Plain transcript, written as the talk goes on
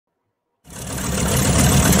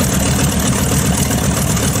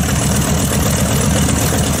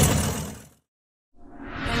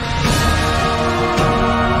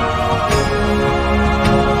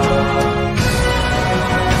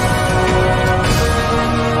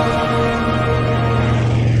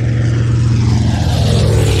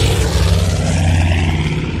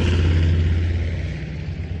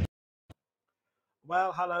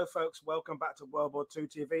Hello, folks. Welcome back to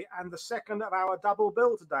WW2 TV and the second of our double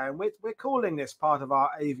bill today. And we're calling this part of our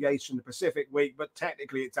Aviation Pacific Week, but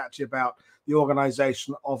technically it's actually about the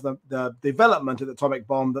organization of the development of the atomic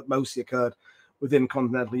bomb that mostly occurred within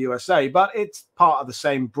continental USA. But it's part of the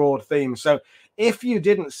same broad theme. So if you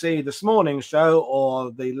didn't see this morning's show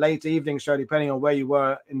or the late evening show, depending on where you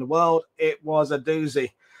were in the world, it was a doozy.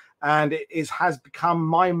 And it has become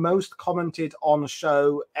my most commented on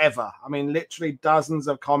show ever. I mean, literally dozens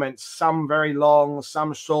of comments, some very long,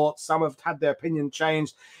 some short, some have had their opinion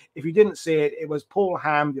changed. If you didn't see it, it was Paul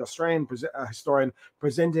Ham, the Australian historian,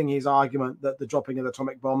 presenting his argument that the dropping of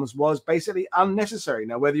atomic bombs was basically unnecessary.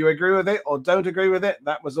 Now, whether you agree with it or don't agree with it,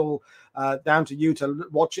 that was all down to you to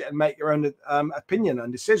watch it and make your own opinion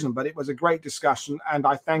and decision. But it was a great discussion, and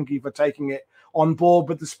I thank you for taking it on board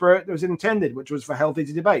with the spirit that was intended, which was for healthy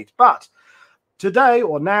debate. But today,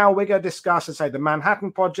 or now, we're going to discuss, as I say, the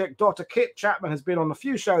Manhattan Project. Dr. Kit Chapman has been on a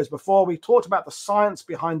few shows before. We talked about the science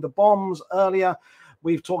behind the bombs earlier.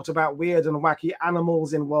 We've talked about weird and wacky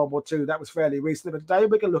animals in World War II. That was fairly recent. But today,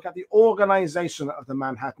 we're going to look at the organization of the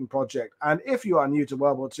Manhattan Project. And if you are new to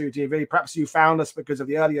World War II TV, perhaps you found us because of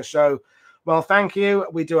the earlier show, well, thank you.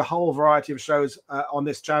 We do a whole variety of shows on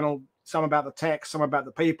this channel. Some about the tech, some about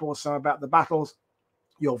the people, some about the battles.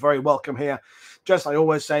 You're very welcome here. Just, I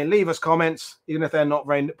always say, leave us comments, even if they're not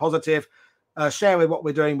very positive. Share with what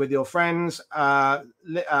we're doing with your friends. Click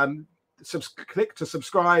to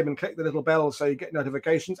subscribe and click the little bell so you get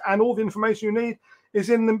notifications. And all the information you need is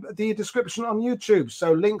in the description on YouTube.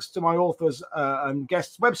 So links to my authors and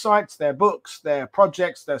guests' websites, their books, their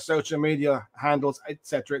projects, their social media handles,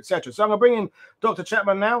 etc., etc. So I'm going to bring in Dr.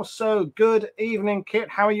 Chapman now. So good evening, Kit.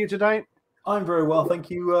 How are you today? I'm very well, thank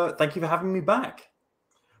you. Thank you for having me back.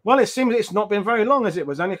 Well, it seems it's not been very long, as it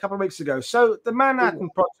was only a couple of weeks ago. So the Manhattan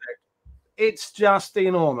Project, it's just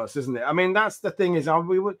enormous, isn't it? I mean, that's the thing is,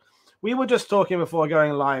 we were just talking before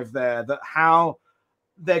going live there that how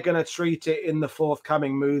they're going to treat it in the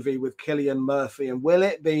forthcoming movie with Cillian Murphy, and will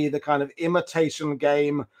it be the kind of imitation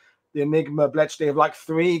game, the Enigma Bletchley of like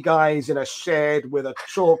three guys in a shed with a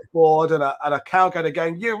chalkboard and a calculator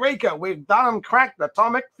going, "Eureka, we've done and cracked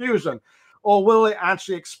atomic fusion"? Or will it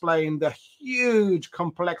actually explain the huge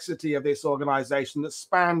complexity of this organization that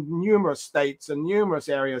spanned numerous states and numerous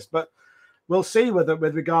areas? But we'll see with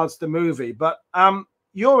regards to the movie. But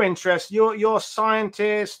your interest, you're a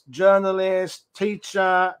scientist, journalist,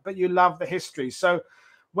 teacher, but you love the history. So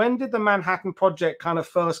when did the Manhattan Project kind of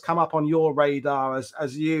first come up on your radar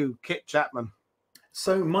as you, Kit Chapman?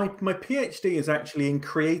 So my PhD is actually in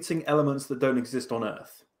creating elements that don't exist on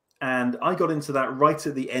Earth. And I got into that right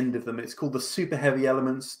at the end of them. It's called the super heavy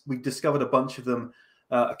elements. We discovered a bunch of them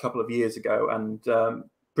a couple of years ago, and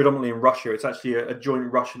predominantly in Russia. It's actually a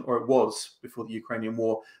joint Russian, or it was before the Ukrainian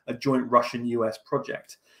war, a joint Russian-US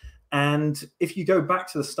project. And if you go back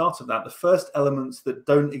to the start of that, the first elements that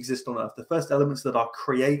don't exist on Earth, the first elements that are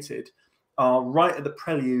created are right at the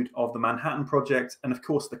prelude of the Manhattan Project. And of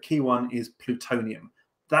course, the key one is plutonium.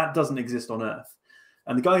 That doesn't exist on Earth.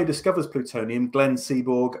 And the guy who discovers plutonium, Glenn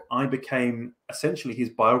Seaborg, I became essentially his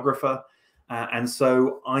biographer. And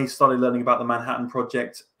so I started learning about the Manhattan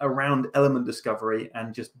Project around element discovery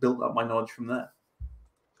and just built up my knowledge from there.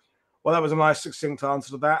 Well, that was a nice succinct answer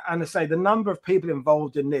to that. And to say the number of people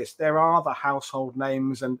involved in this, there are the household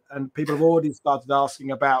names, and people have already started asking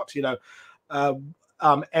about, you know,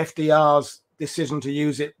 FDR's decision to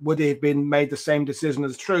use it. Would he have been made the same decision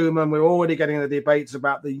as Truman? We're already getting the debates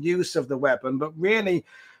about the use of the weapon, but really,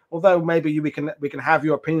 although maybe we can have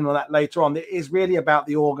your opinion on that later on, it is really about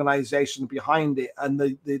the organization behind it, and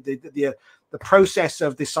the process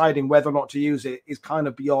of deciding whether or not to use it is kind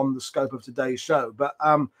of beyond the scope of today's show. But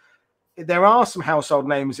there are some household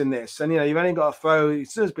names in this, and you know, you've only got to throw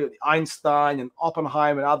as soon as Einstein and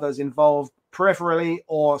Oppenheimer and others involved peripherally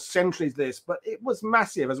or centrally to this, but it was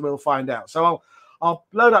massive, as we'll find out. So I'll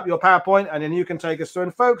load up your PowerPoint and then you can take us through.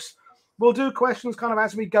 And folks, we'll do questions kind of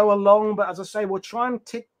as we go along, but as I say, we'll try and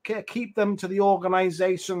keep them to the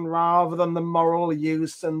organization rather than the moral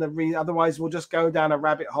use, and otherwise we'll just go down a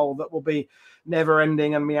rabbit hole that will be never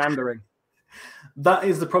ending and meandering. That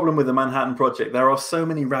is the problem with the Manhattan Project. There are so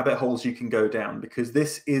many rabbit holes you can go down because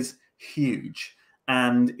this is huge,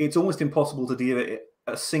 and it's almost impossible to give it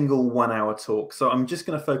a single 1 hour talk. So I'm just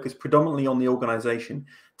going to focus predominantly on the organization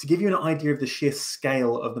to give you an idea of the sheer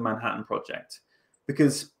scale of the Manhattan Project.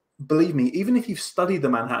 Because believe me, even if you've studied the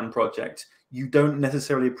Manhattan Project, you don't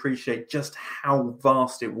necessarily appreciate just how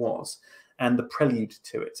vast it was and the prelude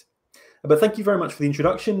to it. But thank you very much for the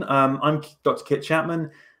introduction. I'm Dr. Kit Chapman,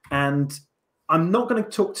 and I'm not going to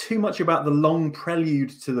talk too much about the long prelude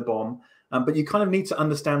to the bomb. But you kind of need to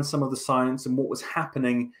understand some of the science and what was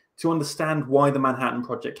happening to understand why the Manhattan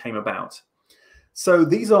Project came about. So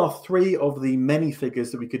these are three of the many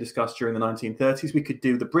figures that we could discuss during the 1930s. We could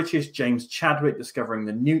do the British, James Chadwick, discovering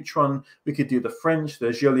the neutron. We could do the French, the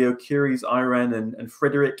Joliot-Curie's, Irene and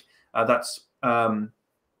Frederick. That's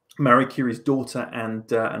Marie Curie's daughter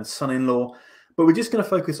and son-in-law. But we're just going to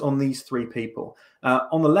focus on these three people.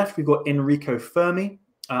 On the left, we've got Enrico Fermi.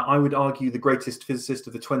 I would argue the greatest physicist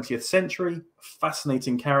of the 20th century.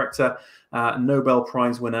 Fascinating character, Nobel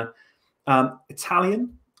Prize winner.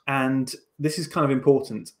 Italian. And this is kind of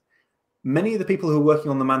important. Many of the people who are working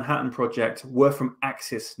on the Manhattan Project were from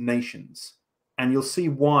Axis nations. And you'll see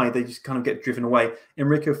why they just kind of get driven away.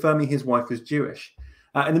 Enrico Fermi, his wife was Jewish.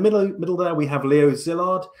 In the middle there, we have Leo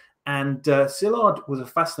Szilard. And Szilard was a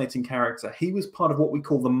fascinating character. He was part of what we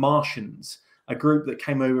call the Martians, a group that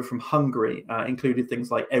came over from Hungary, included things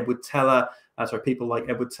like Edward Teller, people like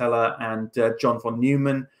Edward Teller and John von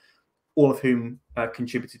Neumann, all of whom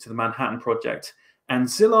contributed to the Manhattan Project. And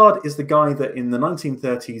Szilard is the guy that in the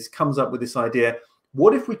 1930s comes up with this idea,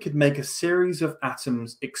 what if we could make a series of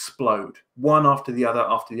atoms explode, one after the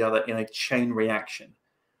other in a chain reaction?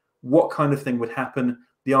 What kind of thing would happen?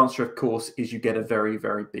 The answer, of course, is you get a very,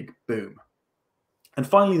 very big boom. And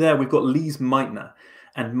finally there, we've got Lise Meitner.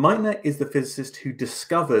 And Meitner is the physicist who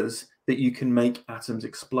discovers that you can make atoms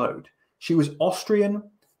explode. She was Austrian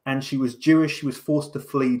and she was Jewish. She was forced to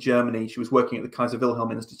flee Germany. She was working at the Kaiser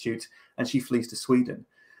Wilhelm Institute and she flees to Sweden.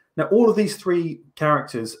 Now, all of these three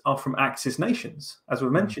characters are from Axis nations. As we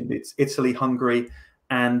mentioned, it's Italy, Hungary,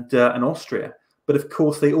 and Austria. But of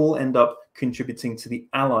course, they all end up contributing to the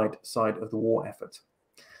Allied side of the war effort.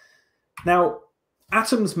 Now,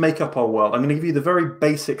 atoms make up our world. I'm going to give you the very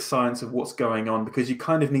basic science of what's going on because you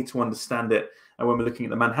kind of need to understand it when we're looking at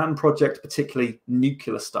the Manhattan Project, particularly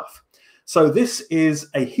nuclear stuff. So this is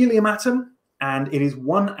a helium atom, and it is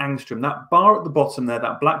 1 angstrom. That bar at the bottom there,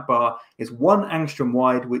 that black bar, is 1 angstrom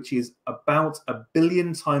wide, which is about 1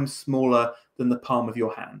 billion times smaller than the palm of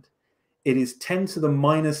your hand. It is 10 to the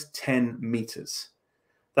minus 10 meters,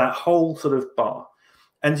 that whole sort of bar.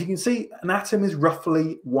 And you can see an atom is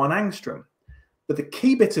roughly 1 angstrom. But the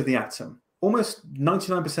key bit of the atom, almost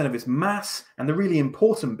 99% of its mass, and the really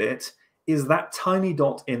important bit, is that tiny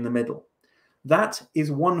dot in the middle. That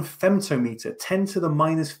is 1 femtometer, 10 to the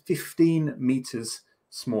minus 15 meters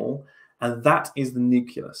small, and that is the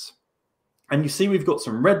nucleus. And you see we've got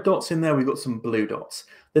some red dots in there, we've got some blue dots.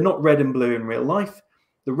 They're not red and blue in real life.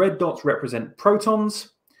 The red dots represent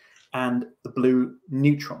protons and the blue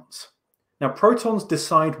neutrons. Now, protons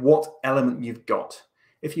decide what element you've got.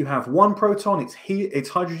 If you have 1 proton, it's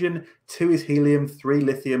hydrogen, 2 is helium, 3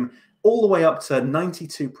 lithium, all the way up to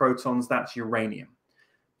 92 protons, that's uranium.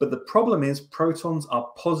 But the problem is protons are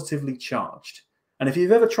positively charged. And if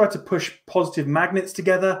you've ever tried to push positive magnets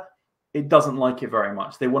together, it doesn't like it very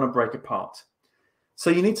much. They want to break apart. So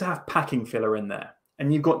you need to have packing filler in there.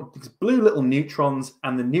 And you've got these blue little neutrons,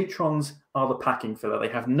 and the neutrons are the packing filler. They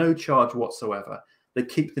have no charge whatsoever. They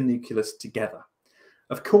keep the nucleus together.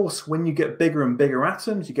 Of course, when you get bigger and bigger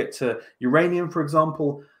atoms, you get to uranium, for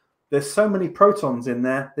example, there's so many protons in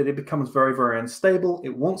there that it becomes very, very unstable.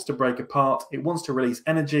 It wants to break apart. It wants to release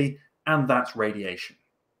energy, and that's radiation.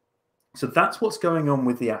 So that's what's going on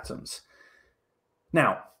with the atoms.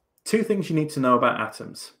 Now, 2 things you need to know about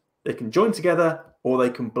atoms. They can join together or they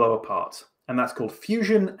can blow apart, and that's called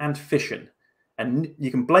fusion and fission. And you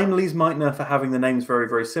can blame Lise Meitner for having the names very,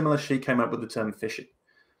 very similar. She came up with the term fission.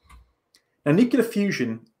 Now, nuclear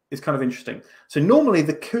fusion is kind of interesting. So normally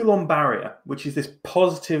the Coulomb barrier, which is this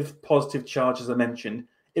positive charge, as I mentioned,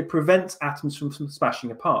 it prevents atoms from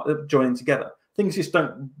smashing apart, joining together. Things just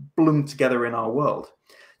don't bloom together in our world.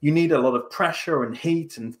 You need a lot of pressure and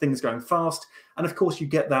heat and things going fast. And of course, you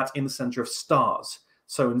get that in the center of stars.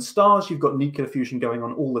 So in stars, you've got nuclear fusion going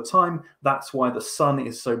on all the time. That's why the sun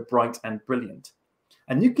is so bright and brilliant.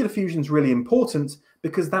 And nuclear fusion is really important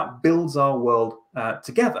because that builds our world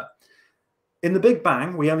together. In the Big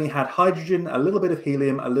Bang, we only had hydrogen, a little bit of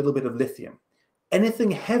helium, a little bit of lithium.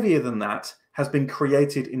 Anything heavier than that has been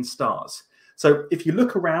created in stars. So if you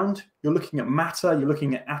look around, you're looking at matter, you're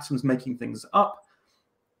looking at atoms making things up.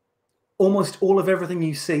 Almost all of everything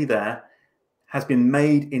you see there has been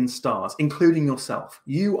made in stars, including yourself.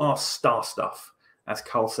 You are star stuff, as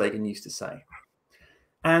Carl Sagan used to say.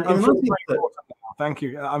 And thank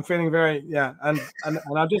you. I'm feeling very, yeah. And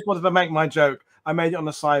I just wanted to make my joke. I made it on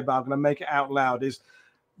the sidebar. I'm going to make it out loud. Is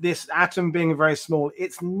this atom being very small?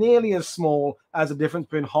 It's nearly as small as the difference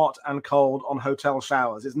between hot and cold on hotel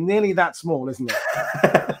showers. It's nearly that small, isn't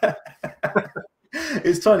it?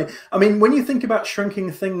 It's tiny. I mean, when you think about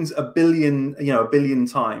shrinking things a billion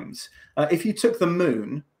times, if you took the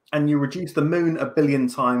moon and you reduced the moon a billion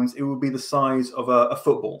times, it would be the size of a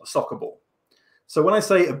football, a soccer ball. So when I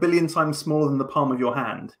say a billion times smaller than the palm of your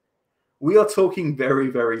hand, we are talking very,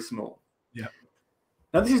 very small. Yeah.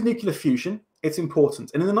 Now, this is nuclear fusion. It's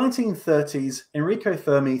important. And in the 1930s, Enrico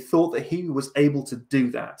Fermi thought that he was able to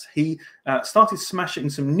do that. He started smashing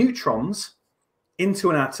some neutrons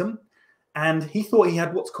into an atom, and he thought he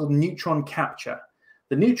had what's called neutron capture.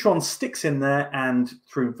 The neutron sticks in there and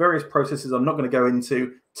through various processes I'm not going to go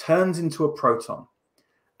into, turns into a proton.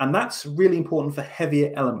 And that's really important for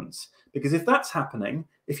heavier elements, because if that's happening,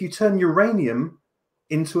 if you turn uranium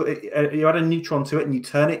into you add a neutron to it and you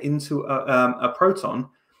turn it into a proton,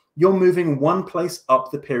 you're moving one place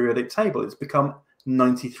up the periodic table. It's become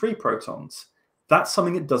 93 protons. That's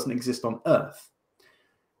something that doesn't exist on Earth.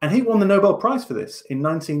 And he won the Nobel Prize for this in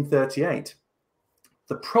 1938.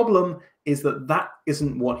 The problem is that that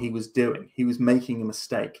isn't what he was doing. He was making a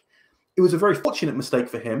mistake. It was a very fortunate mistake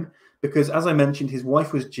for him because, as I mentioned, his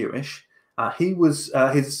wife was Jewish. He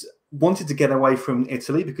wanted to get away from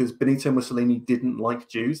Italy because Benito Mussolini didn't like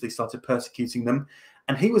Jews. They started persecuting them.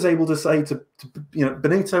 And he was able to say to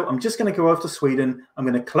Benito, I'm just going to go over to Sweden. I'm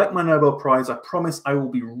going to collect my Nobel Prize. I promise I will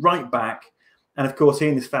be right back. And of course, he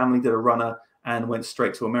and his family did a runner and went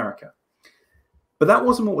straight to America. But that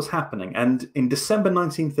wasn't what was happening. And in December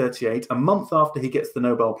 1938, a month after he gets the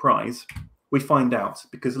Nobel Prize, we find out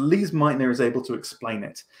because Lise Meitner is able to explain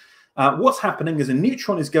it. What's happening is a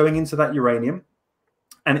neutron is going into that uranium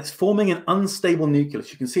and it's forming an unstable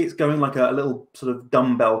nucleus. You can see it's going like a little sort of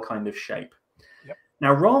dumbbell kind of shape. Yep.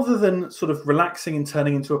 Now, rather than sort of relaxing and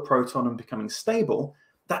turning into a proton and becoming stable,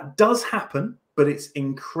 that does happen, but it's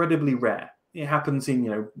incredibly rare. It happens in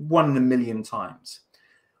 1 in a million times.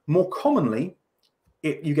 More commonly,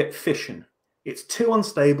 you get fission. It's too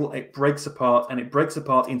unstable, it breaks apart, and it breaks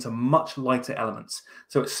apart into much lighter elements.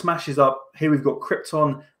 So it smashes up. Here we've got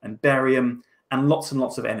krypton and barium and lots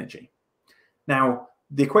of energy. Now,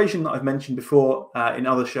 the equation that I've mentioned before in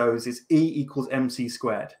other shows is E equals mc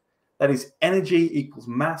squared. That is energy equals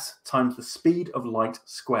mass times the speed of light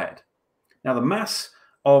squared. Now, the mass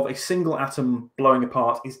of a single atom blowing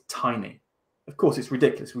apart is tiny. Of course, it's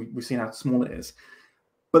ridiculous. We've seen how small it is.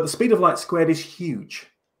 But the speed of light squared is huge.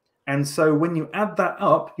 And so when you add that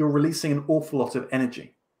up, you're releasing an awful lot of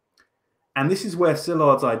energy. And this is where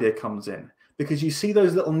Szilard's idea comes in, because you see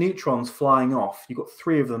those little neutrons flying off. You've got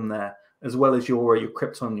 3 of them there, as well as your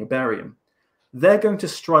krypton and your barium. They're going to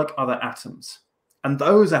strike other atoms. And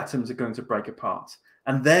those atoms are going to break apart.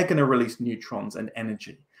 And they're going to release neutrons and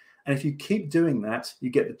energy. And if you keep doing that,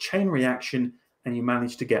 you get the chain reaction and you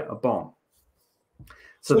manage to get a bomb.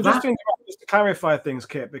 So just to clarify things,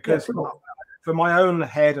 Kit, because for my own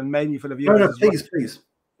head and maybe for the viewers, please.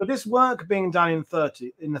 But this work being done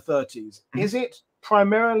in the 30s, is it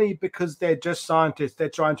primarily because they're just scientists? They're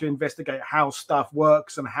trying to investigate how stuff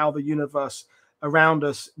works and how the universe around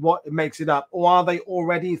us, what makes it up, or are they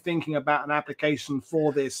already thinking about an application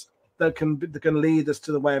for this that can lead us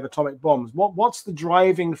to the way of atomic bombs? What's the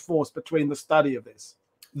driving force between the study of this?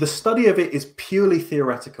 The study of it is purely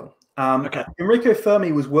theoretical. Enrico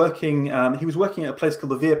Fermi was working. He was working at a place called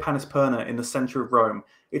the Via Panisperna in the center of Rome.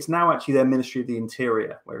 It's now actually their Ministry of the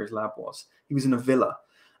Interior, where his lab was. He was in a villa,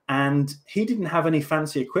 and he didn't have any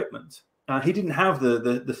fancy equipment. He didn't have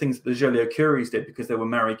the things that the Joliot-Curies did because they were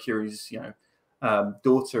Marie Curie's,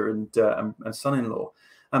 daughter and son-in-law.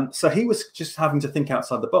 So he was just having to think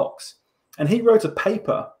outside the box, and he wrote a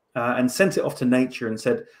paper and sent it off to Nature and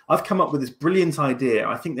said, I've come up with this brilliant idea.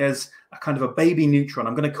 I think there's a kind of a baby neutron.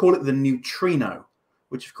 I'm going to call it the neutrino,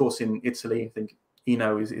 which, of course, in Italy, I think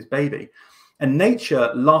Eno is baby. And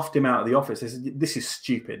Nature laughed him out of the office. They said, this is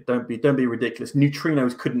stupid. Don't be ridiculous.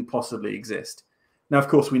 Neutrinos couldn't possibly exist. Now, of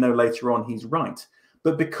course, we know later on he's right.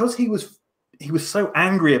 But because he was so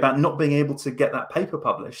angry about not being able to get that paper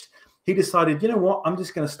published, he decided, you know what, I'm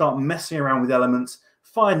just going to start messing around with elements,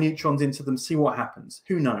 fire neutrons into them, see what happens.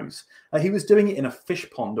 Who knows? He was doing it in a fish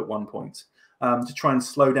pond at one point to try and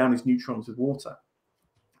slow down his neutrons with water.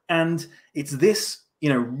 And it's this,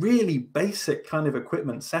 really basic kind of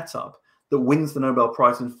equipment setup that wins the Nobel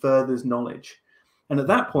Prize and furthers knowledge. And at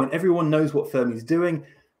that point, everyone knows what Fermi's doing,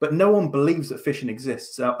 but no one believes that fission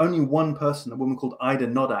exists. Only one person, a woman called Ida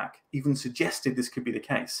Noddack, even suggested this could be the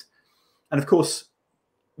case. And of course,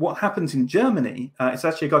 what happens in Germany, it's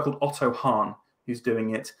actually a guy called Otto Hahn who's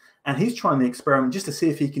doing it. And he's trying the experiment just to see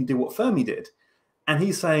if he can do what Fermi did. And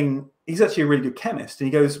he's saying, he's actually a really good chemist. And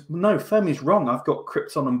he goes, no, Fermi's wrong. I've got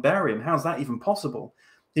krypton and barium. How's that even possible?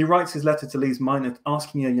 He writes his letter to Lise Meitner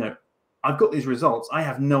asking her, I've got these results. I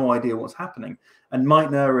have no idea what's happening. And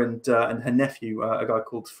Meitner and her nephew, a guy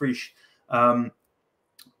called Frisch,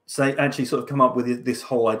 actually sort of come up with this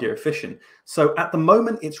whole idea of fission. So at the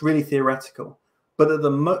moment, it's really theoretical. But at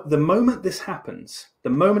the moment this happens, the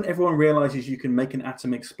moment everyone realizes you can make an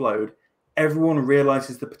atom explode, everyone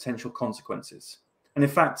realizes the potential consequences. And in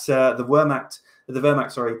fact, the Wehrmacht,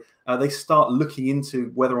 they start looking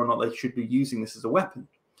into whether or not they should be using this as a weapon.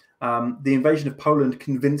 The invasion of Poland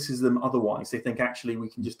convinces them otherwise. They think, actually, we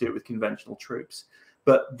can just do it with conventional troops.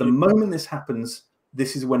 But the moment this happens,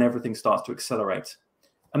 this is when everything starts to accelerate.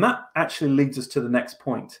 And that actually leads us to the next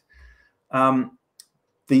point.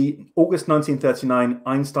 The August 1939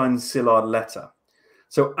 Einstein-Szilard letter.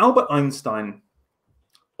 So Albert Einstein,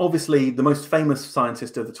 obviously the most famous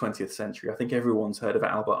scientist of the 20th century. I think everyone's heard of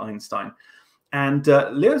Albert Einstein. And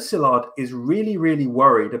Leo Szilard is really, really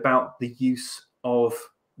worried about the use of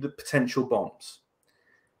the potential bombs.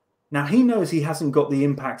 Now, he knows he hasn't got the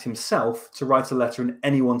impact himself to write a letter and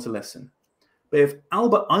anyone to listen. But if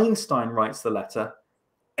Albert Einstein writes the letter,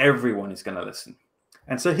 everyone is going to listen.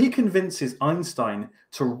 And so he convinces Einstein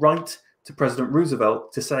to write to President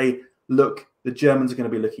Roosevelt to say, look, the Germans are going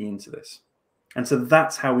to be looking into this. And so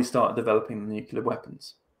that's how we start developing the nuclear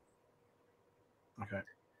weapons. Okay.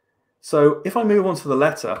 So if I move on to the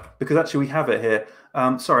letter, because actually we have it here.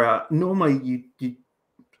 Normally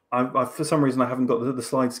for some reason I haven't got the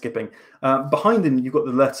slide skipping. Behind him you've got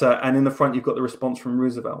the letter, and in the front you've got the response from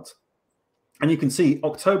Roosevelt. And you can see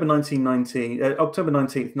October 19th,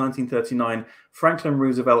 1939, Franklin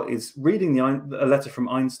Roosevelt is reading a letter from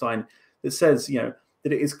Einstein that says, that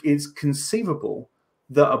it is conceivable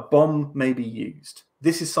that a bomb may be used.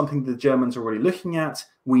 This is something the Germans are already looking at.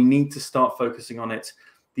 We need to start focusing on it.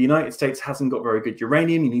 The United States hasn't got very good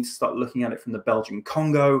uranium. You need to start looking at it from the Belgian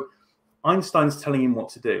Congo. Einstein's telling him what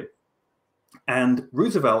to do. And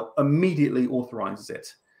Roosevelt immediately authorizes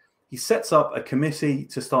it. He sets up a committee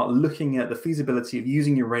to start looking at the feasibility of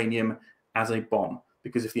using uranium as a bomb.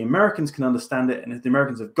 Because if the Americans can understand it, and if the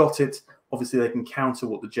Americans have got it, obviously they can counter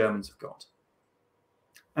what the Germans have got.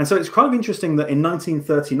 And so it's kind of interesting that in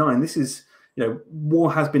 1939, this is,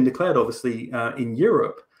 war has been declared, obviously, in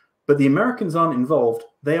Europe, but the Americans aren't involved.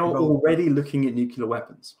 They are already looking at nuclear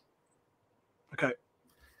weapons. Okay.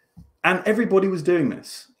 And everybody was doing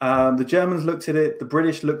this. The Germans looked at it. The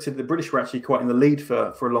British looked at it. The British were actually quite in the lead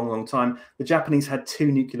for a long, long time. The Japanese had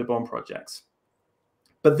 2 nuclear bomb projects.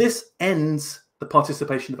 But this ends the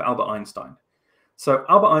participation of Albert Einstein. So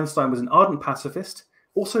Albert Einstein was an ardent pacifist.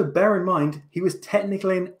 Also, bear in mind, he was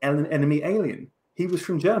technically an enemy alien. He was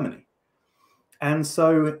from Germany. And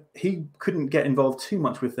so he couldn't get involved too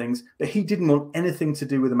much with things, but he didn't want anything to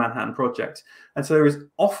do with the Manhattan Project. And so there is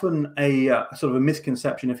often a sort of a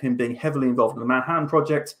misconception of him being heavily involved in the Manhattan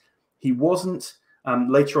Project. He wasn't.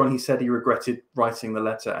 Later on, he said he regretted writing the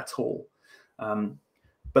letter at all.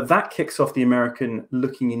 But that kicks off the Americans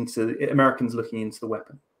looking into the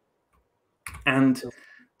weapon. And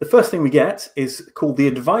the first thing we get is called the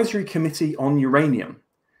Advisory Committee on Uranium.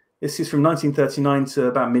 This is from 1939 to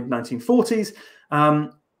about mid-1940s.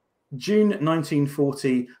 June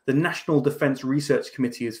 1940, the National Defense Research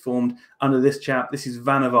Committee is formed under this chap. This is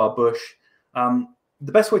Vannevar Bush.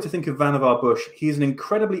 The best way to think of Vannevar Bush, he is an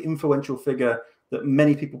incredibly influential figure that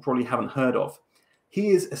many people probably haven't heard of. He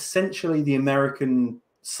is essentially the American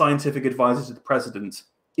scientific advisor to the president,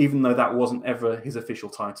 even though that wasn't ever his official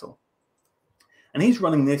title. And he's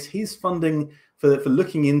running this. He's funding for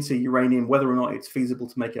looking into uranium, whether or not it's feasible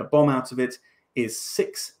to make a bomb out of it, is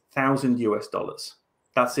 $6,000 US.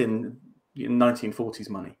 That's in 1940s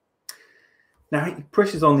money. Now, he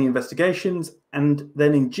pushes on the investigations, and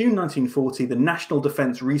then in June 1940, the National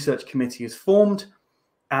Defense Research Committee is formed.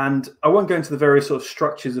 And I won't go into the various sort of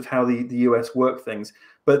structures of how the US work things,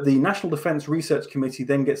 but the National Defense Research Committee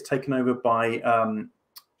then gets taken over by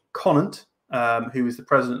Conant, who is the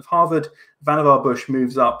president of Harvard. Vannevar Bush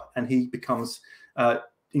moves up, and he becomes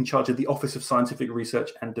in charge of the Office of Scientific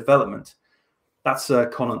Research and Development. That's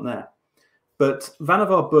Conant there. But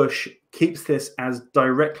Vannevar Bush keeps this as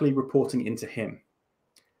directly reporting into him.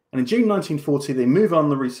 And in June 1940, they move on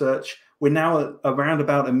the research. We're now at around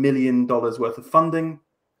about $1 million worth of funding.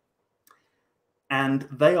 And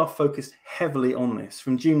they are focused heavily on this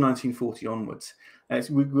from June 1940 onwards.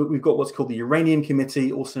 We've got what's called the Uranium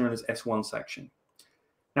Committee, also known as S1 section.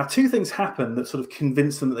 Now, 2 things happen that sort of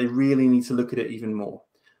convince them that they really need to look at it even more.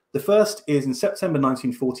 The first is in September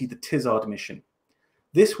 1940, the Tizard mission.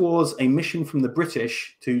 This was a mission from the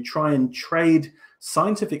British to try and trade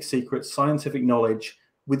scientific secrets, scientific knowledge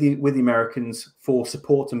with the Americans for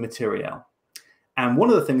support and materiel. And one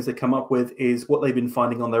of the things they come up with is what they've been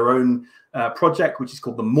finding on their own project, which is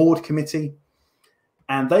called the Maud Committee.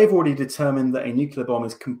 And they've already determined that a nuclear bomb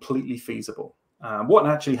is completely feasible. What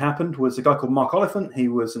actually happened was a guy called Mark Oliphant. He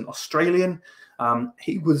was an Australian.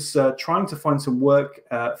 He was trying to find some work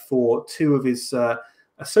for two of his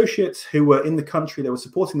associates who were in the country. They were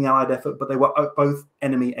supporting the Allied effort, but they were both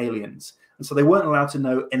enemy aliens. And so they weren't allowed to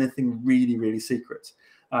know anything really, really secret.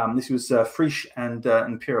 This was Frisch and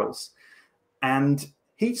Pearls. And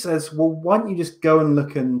he says, well, why don't you just go and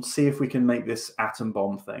look and see if we can make this atom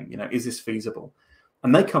bomb thing? You know, is this feasible?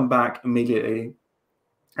 And they come back immediately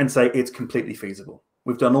and say it's completely feasible.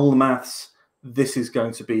 We've done all the maths. This is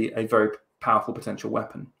going to be a very powerful potential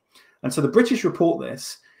weapon. And so the British report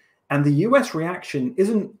this, and the US reaction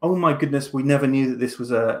isn't, oh my goodness, we never knew that this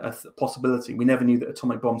was a possibility. We never knew that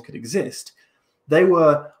atomic bombs could exist. They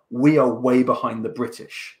were, we are way behind the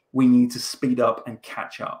British. We need to speed up and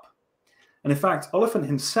catch up. And in fact, Oliphant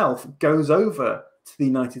himself goes over to the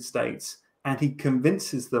United States and he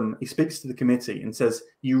convinces them, he speaks to the committee and says,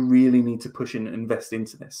 you really need to push in and invest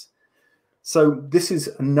into this. So this is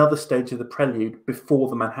another stage of the prelude before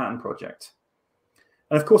the Manhattan Project.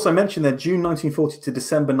 And of course, I mentioned there June 1940 to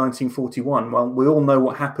December 1941. Well, we all know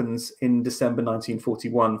what happens in December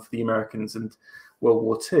 1941 for the Americans and World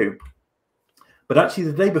War II. But actually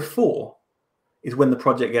the day before is when the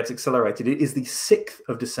project gets accelerated. It is the 6th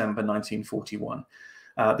of December 1941.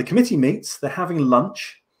 The committee meets, they're having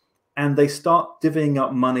lunch, and they start divvying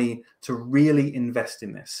up money to really invest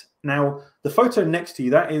in this. Now, the photo next to you,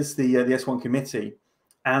 that is the S1 committee,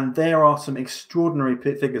 and there are some extraordinary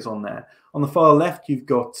figures on there. On the far left, you've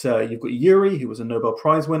got Urey, who was a Nobel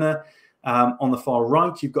Prize winner. On the far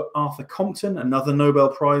right, you've got Arthur Compton, another Nobel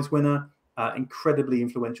Prize winner, incredibly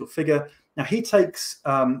influential figure. Now, he takes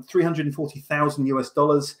 $340,000 US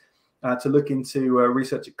to look into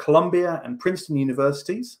research at Columbia and Princeton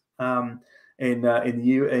universities in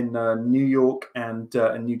New York and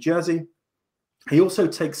New Jersey. He also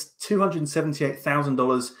takes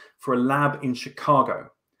 $278,000 for a lab in Chicago.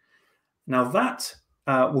 Now, that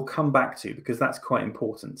we'll come back to because that's quite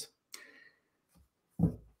important.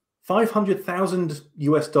 $500,000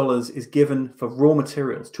 US is given for raw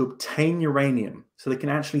materials to obtain uranium so they can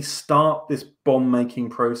actually start this bomb-making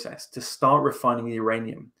process, to start refining the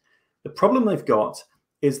uranium. The problem they've got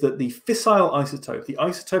is that the fissile isotope, the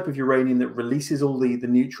isotope of uranium that releases all the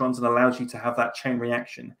neutrons and allows you to have that chain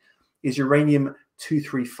reaction, is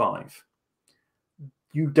uranium-235.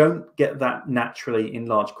 You don't get that naturally in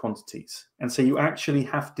large quantities. And so you actually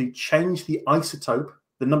have to change the isotope,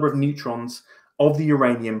 the number of neutrons of the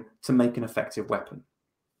uranium, to make an effective weapon.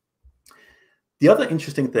 The other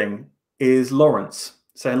interesting thing is Lawrence.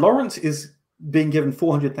 So Lawrence is being given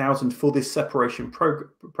 $400,000 for this separation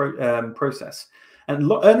process.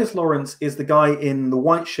 And Ernest Lawrence is the guy in the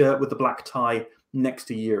white shirt with the black tie next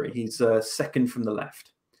to Urey. He's second from the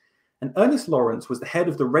left. And Ernest Lawrence was the head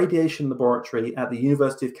of the radiation laboratory at the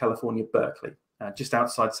University of California, Berkeley, just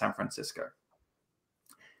outside San Francisco.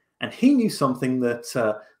 And he knew something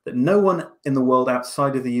that no one in the world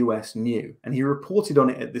outside of the US knew. And he reported on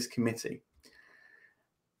it at this committee.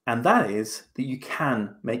 And that is that you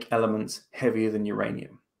can make elements heavier than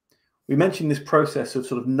uranium. We mentioned this process of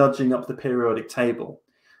sort of nudging up the periodic table.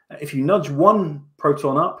 If you nudge one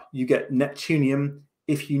proton up, you get neptunium.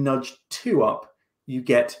 If you nudge two up, you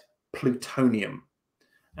get plutonium.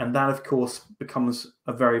 And that, of course, becomes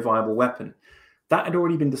a very viable weapon. That had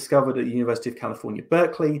already been discovered at the University of California,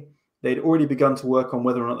 Berkeley. They'd already begun to work on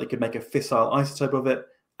whether or not they could make a fissile isotope of it.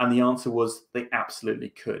 And the answer was they absolutely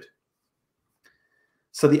could.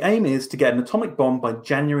 So the aim is to get an atomic bomb by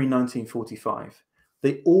January 1945.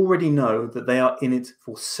 They already know that they are in it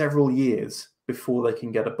for several years before they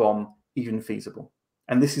can get a bomb even feasible.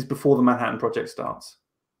 And this is before the Manhattan Project starts.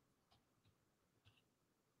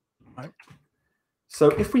 Right. So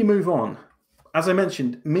if we move on, as I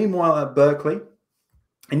mentioned, meanwhile at Berkeley,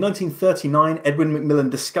 in 1939, Edwin McMillan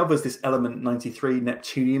discovers this element 93,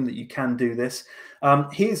 neptunium, that you can do this.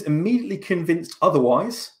 He is immediately convinced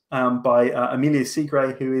otherwise by Emilio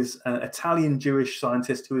Segre, who is an Italian Jewish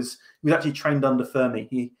scientist who was actually trained under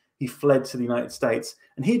Fermi. He fled to the United States,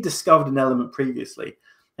 and he had discovered an element previously.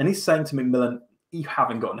 And he's saying to McMillan, you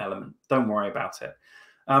haven't got an element. Don't worry about it.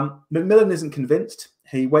 McMillan isn't convinced.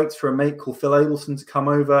 He waits for a mate called Phil Abelson to come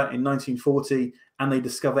over in 1940, and they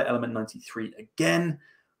discover element 93 again.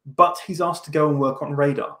 But he's asked to go and work on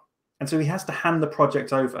radar. And so he has to hand the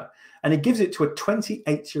project over. And he gives it to a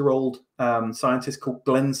 28-year-old scientist called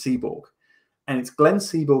Glenn Seaborg. And it's Glenn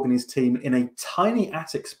Seaborg and his team in a tiny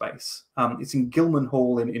attic space. It's in Gilman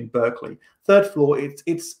Hall in Berkeley. Third floor,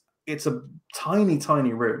 it's a tiny,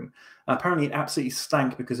 tiny room. Apparently, it absolutely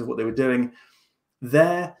stank because of what they were doing.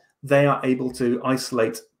 There, they are able to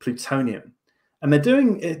isolate plutonium. And they're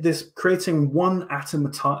doing this, creating one atom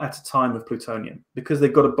at a time of plutonium because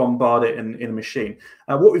they've got to bombard it in a machine.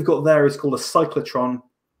 What we've got there is called a cyclotron.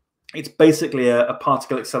 It's basically a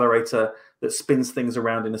particle accelerator that spins things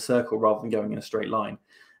around in a circle rather than going in a straight line.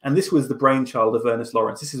 And this was the brainchild of Ernest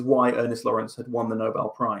Lawrence. This is why Ernest Lawrence had won the Nobel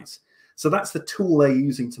Prize. So that's the tool they're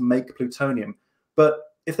using to make plutonium. But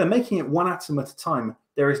if they're making it one atom at a time,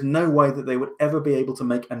 there is no way that they would ever be able to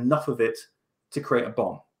make enough of it to create a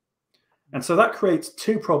bomb. And so that creates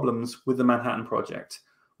two problems with the Manhattan Project.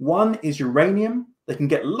 One is uranium. They can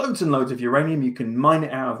get loads and loads of uranium. You can mine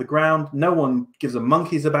it out of the ground. No one gives a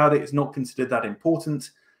monkeys about it. It's not considered that important.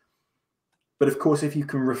 But of course, if you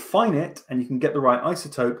can refine it and you can get the right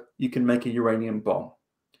isotope, you can make a uranium bomb.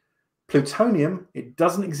 Plutonium, it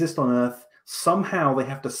doesn't exist on Earth. Somehow they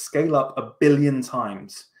have to scale up 1 billion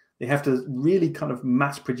times. They have to really kind of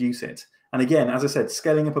mass produce it. And again, as I said,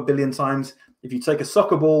 scaling up 1 billion times, if you take a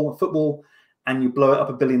soccer ball, a football, and you blow it up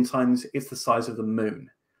 1 billion times, it's the size of the moon.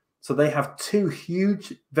 So they have two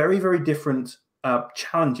huge, very, very different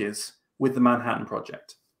challenges with the Manhattan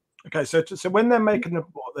Project. Okay, so when they're making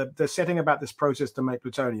they're setting about this process to make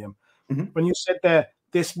plutonium, when you said there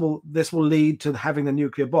this will lead to having the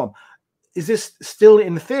nuclear bomb, is this still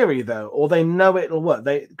in theory though, or they know it'll work?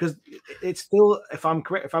 Because it's still, if I'm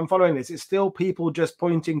correct, if I'm following this, it's still people just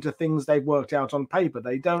pointing to things they've worked out on paper.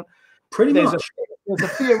 They don't. Pretty much. There's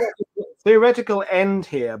a theoretical end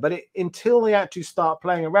here, but until they actually start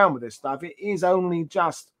playing around with this stuff, it is only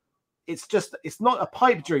just. It's not a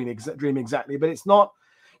pipe dream exactly, but it's not.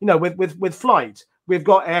 You know, with flight, we've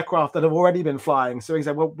got aircraft that have already been flying. So he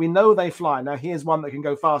said, well, we know they fly. Now here's one that can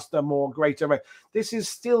go faster, more greater rate. This is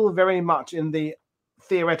still very much in the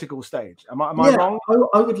theoretical stage. Am I wrong?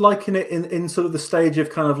 I would liken it in sort of the stage of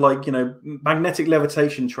kind of like, you know, magnetic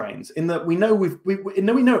levitation trains, in that we know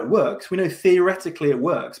it works. We know theoretically it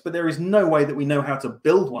works, but there is no way that we know how to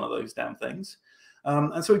build one of those damn things.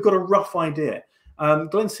 And so we've got a rough idea.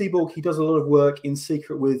 Glenn Seaborg, he does a lot of work in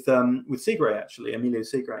secret with Segre, actually, Emilio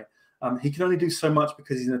Segre. He can only do so much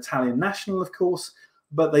because he's an Italian national, of course,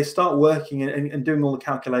 but they start working and doing all the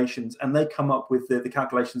calculations, and they come up with the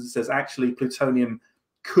calculations that says actually plutonium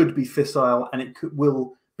could be fissile, and it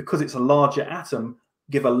will, because it's a larger atom,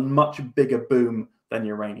 give a much bigger boom than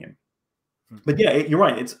uranium. But yeah, you're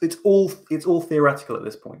right. It's all theoretical at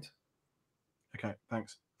this point. Okay,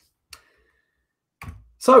 thanks.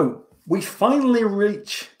 So we finally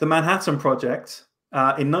reach the Manhattan Project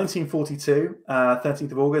in 1942,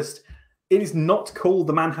 13th of August. It is not called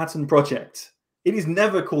the Manhattan Project. It is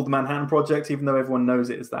never called the Manhattan Project, even though everyone knows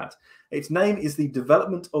it as that. Its name is the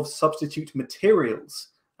Development of Substitute Materials.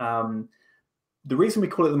 The reason we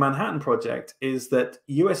call it the Manhattan Project is that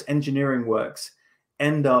US engineering works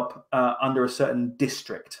end up under a certain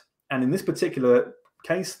district. And in this particular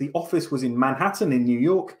case, the office was in Manhattan in New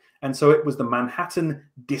York, and so it was the Manhattan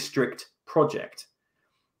District Project.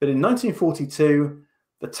 But in 1942,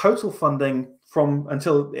 the total funding from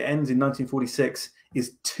until it ends in 1946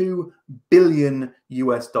 is $2 billion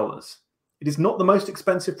US. It is not the most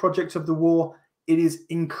expensive project of the war. It is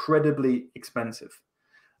incredibly expensive.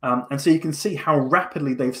 And so you can see how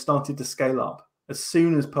rapidly they've started to scale up as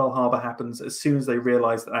soon as Pearl Harbor happens, as soon as they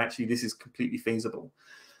realize that actually this is completely feasible.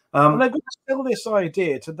 And they've got to sell this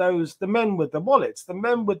idea to the men with the wallets, the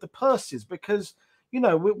men with the purses, because, you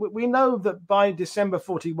know, we know that by December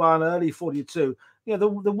 41, early 42, you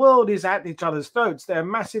know, the world is at each other's throats. There are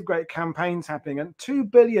massive, great campaigns happening, and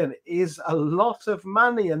 $2 billion is a lot of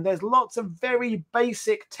money. And there's lots of very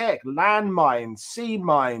basic tech, landmines, sea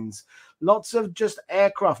mines, lots of just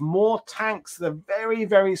aircraft, more tanks. They're very,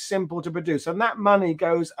 very simple to produce. And that money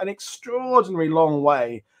goes an extraordinary long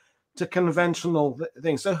way to conventional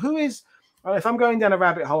things. So who is, if I'm going down a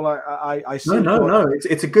rabbit hole, I see. No.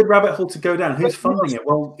 It's a good rabbit hole to go down. Who's funding it?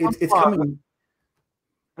 Well, it's coming.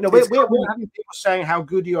 You know, we're having people saying how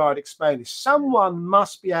good you are at explaining. Someone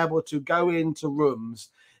must be able to go into rooms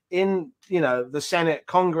in, you know, the Senate,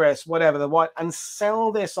 Congress, whatever, the White, and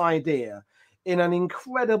sell this idea in an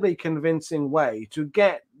incredibly convincing way to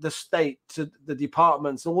get the state, to the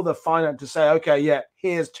departments, all the finance to say, okay, yeah,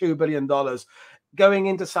 here's $2 billion. Going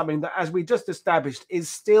into something that, as we just established, is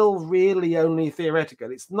still really only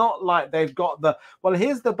theoretical. It's not like they've got well,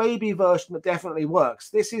 here's the baby version that definitely works.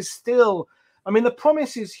 This is still, I mean, the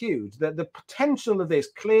promise is huge. The potential of this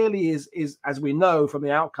clearly is, as we know from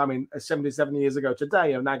the outcome in 77 years ago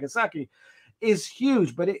today of Nagasaki, is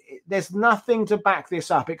huge. But there's nothing to back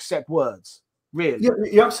this up except words. Really? Yeah,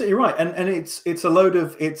 you're absolutely right. And it's a load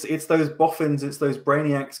of, it's those boffins, it's those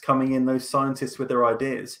brainiacs coming in, those scientists with their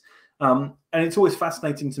ideas. And it's always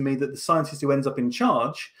fascinating to me that the scientist who ends up in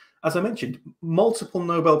charge, as I mentioned, multiple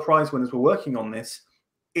Nobel Prize winners were working on this.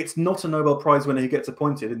 It's not a Nobel Prize winner who gets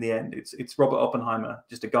appointed in the end. It's Robert Oppenheimer,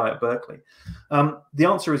 just a guy at Berkeley. The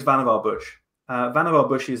answer is Vannevar Bush. Vannevar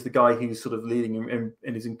Bush is the guy who's sort of leading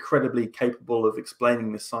and is incredibly capable of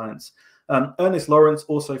explaining this science. Ernest Lawrence,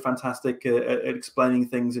 also fantastic at explaining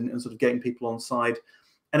things and sort of getting people on side.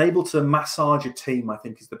 And able to massage a team, I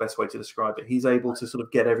think, is the best way to describe it. He's able to sort of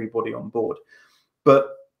get everybody on board. But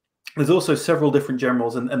there's also several different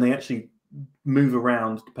generals, and they actually move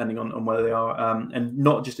around depending on where they are, and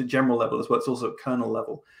not just at general level as well. It's also at colonel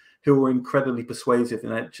level, who are incredibly persuasive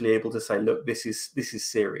and actually able to say, "Look, this is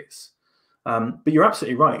serious." But you're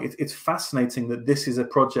absolutely right. It's fascinating that this is a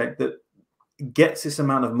project that gets this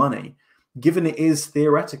amount of money, given it is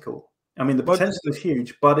theoretical. I mean, the potential is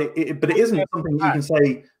huge, but it isn't something that you can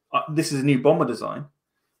say, this is a new bomber design.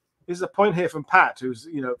 There's a point here from Pat, who's,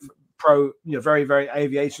 pro, very, very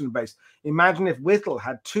aviation based. Imagine if Whittle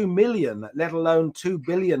had 2 million, let alone 2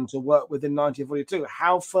 billion to work with in 1942.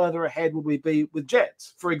 How further ahead would we be with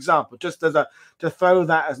jets, for example? Just to throw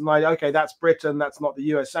that as an idea. Okay, that's Britain, that's not the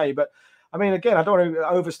USA. But I mean, again, I don't want to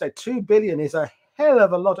overstate. 2 billion is a hell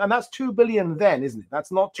of a lot, and that's 2 billion then, isn't it?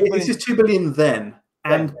 That's not 2 billion. This is 2 billion then.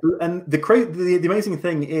 And the amazing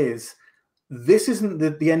thing is, this isn't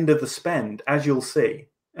the end of the spend, as you'll see.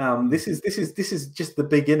 This is just the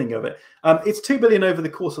beginning of it. It's 2 billion over the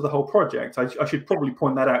course of the whole project. I should probably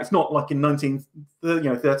point that out. It's not like in 13th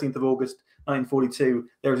of August 1942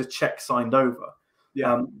 there is a check signed over.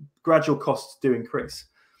 Yeah, gradual costs do increase.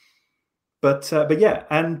 But yeah,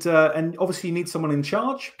 and obviously you need someone in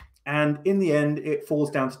charge. And in the end, it falls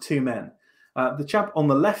down to 2 men. The chap on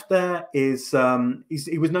the left there is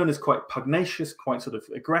he was known as quite pugnacious, quite sort of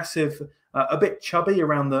aggressive, a bit chubby a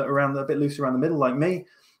bit loose around the middle, like me.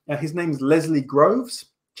 His name's Leslie Groves,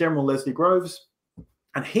 General Leslie Groves,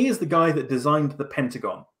 and he is the guy that designed the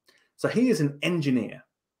Pentagon. So he is an engineer,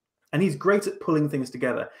 and he's great at pulling things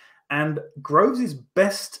together. And Groves is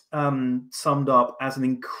best summed up as an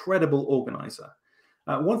incredible organizer.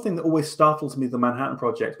 One thing that always startles me, the Manhattan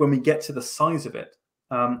Project, when we get to the size of it,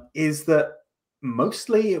 is that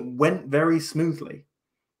mostly it went very smoothly.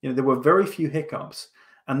 There were very few hiccups,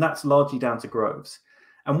 and that's largely down to Groves.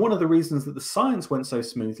 And one of the reasons that the science went so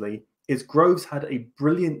smoothly is Groves had a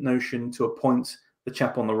brilliant notion to appoint the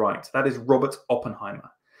chap on the right. That is Robert Oppenheimer.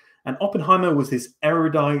 And Oppenheimer was this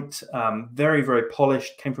erudite, very, very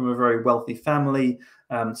polished, came from a very wealthy family,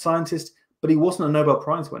 scientist, but he wasn't a Nobel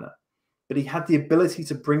Prize winner. But he had the ability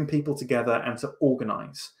to bring people together and to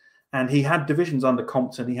organize. And he had divisions under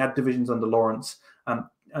Compton, he had divisions under Lawrence, and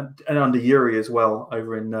under Urey as well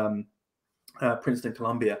over in Princeton,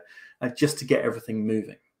 Columbia, just to get everything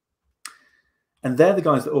moving. And they're the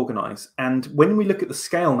guys that organize. And when we look at the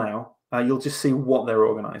scale now, you'll just see what they're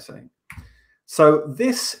organizing. So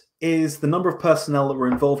this is the number of personnel that were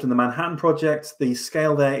involved in the Manhattan Project. The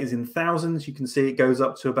scale there is in thousands. You can see it goes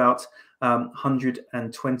up to about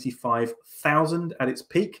 125,000 at its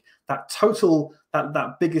peak. That total,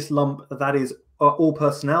 that biggest lump, that is all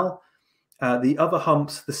personnel. The other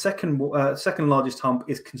humps, the second largest hump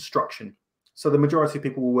is construction. So the majority of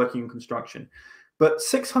people were working in construction. But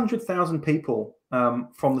 600,000 people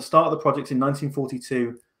from the start of the project in 1942 to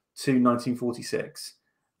 1946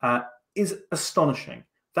 is astonishing.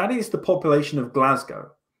 That is the population of Glasgow.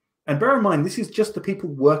 And bear in mind, this is just the people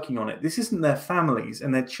working on it. This isn't their families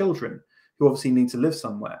and their children who obviously need to live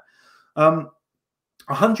somewhere.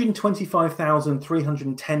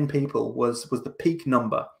 125,310 people was the peak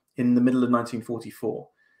number in the middle of 1944.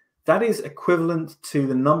 That is equivalent to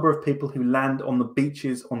the number of people who land on the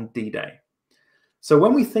beaches on D-Day. So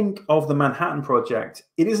when we think of the Manhattan Project,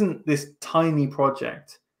 it isn't this tiny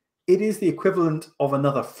project. It is the equivalent of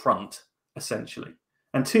another front, essentially.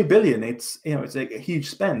 And 2 billion, it's a huge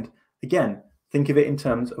spend. Again, think of it in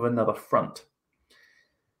terms of another front.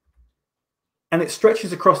 And it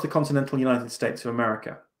stretches across the continental United States of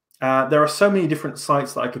America. There are so many different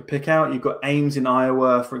sites that I could pick out. You've got Ames in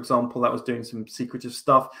Iowa, for example, that was doing some secretive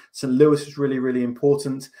stuff. St. Louis is really, really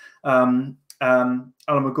important.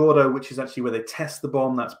 Alamogordo, which is actually where they test the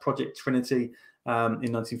bomb, that's Project Trinity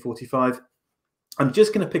in 1945. I'm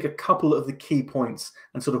just going to pick a couple of the key points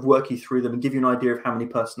and sort of work you through them and give you an idea of how many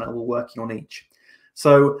personnel were working on each.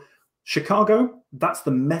 So Chicago, that's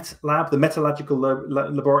the Met Lab, the Metallurgical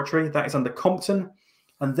Laboratory, that is under Compton.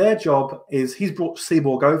 And their job is, he's brought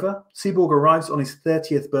Seaborg over. Seaborg arrives on his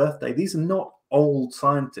 30th birthday. These are not old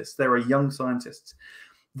scientists. They're young scientists.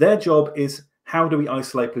 Their job is, how do we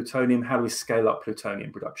isolate plutonium? How do we scale up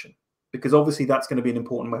plutonium production? Because obviously that's going to be an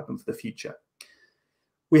important weapon for the future.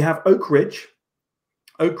 We have Oak Ridge.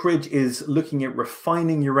 Oak Ridge is looking at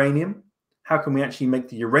refining uranium. How can we actually make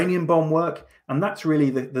the uranium bomb work? And that's really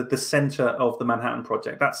the center of the Manhattan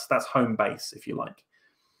Project. That's home base, if you like.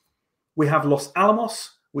 We have Los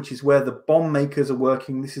Alamos, which is where the bomb makers are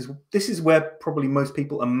working. This is where probably most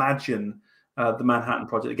people imagine the Manhattan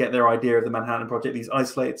Project, get their idea of the Manhattan Project, these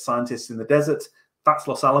isolated scientists in the desert. That's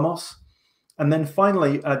Los Alamos. And then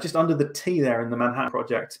finally, just under the T there in the Manhattan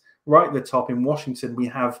Project, right at the top in Washington, we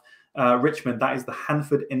have Richmond. That is the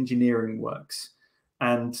Hanford Engineering Works.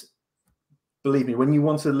 And believe me, when you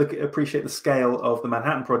want to appreciate the scale of the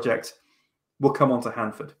Manhattan Project, we'll come on to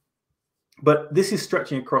Hanford. But this is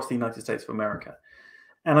stretching across the United States of America.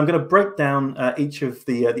 And I'm going to break down each of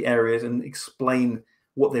the areas and explain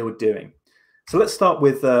what they were doing. So let's start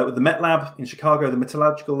with the Met Lab in Chicago, the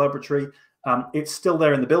Metallurgical Laboratory. It's still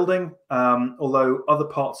there in the building, although other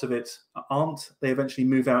parts of it aren't. They eventually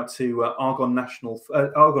move out to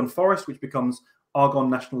Argonne Forest, which becomes Argonne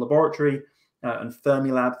National Laboratory and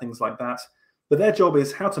Fermilab, things like that. But their job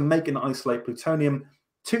is how to make and isolate plutonium.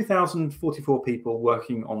 2,044 people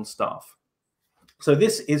working on staff. So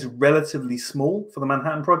this is relatively small for the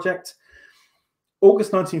Manhattan Project.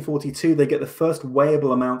 August 1942, they get the first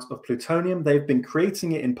weighable amount of plutonium. They've been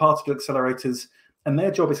creating it in particle accelerators, and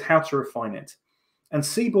their job is how to refine it. And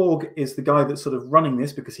Seaborg is the guy that's sort of running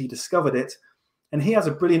this because he discovered it, and he has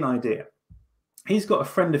a brilliant idea. He's got a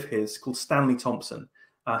friend of his called Stanley Thompson,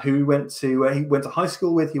 who he went to high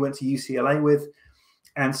school with, he went to UCLA with,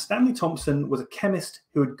 and Stanley Thompson was a chemist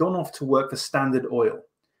who had gone off to work for Standard Oil.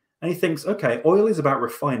 And he thinks, okay, oil is about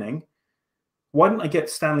refining. Why don't I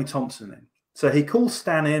get Stanley Thompson in? So he calls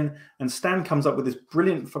Stan in, and Stan comes up with this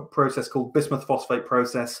brilliant process called bismuth phosphate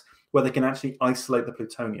process, where they can actually isolate the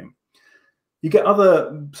plutonium. You get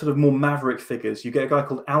other sort of more maverick figures. You get a guy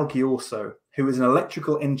called Al Giorso, who is an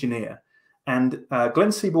electrical engineer, and Glenn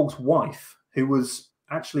Seaborg's wife, who was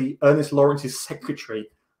actually Ernest Lawrence's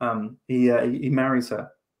secretary. He marries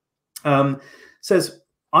her. Says,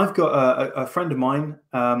 I've got a friend of mine.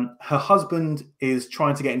 Her husband is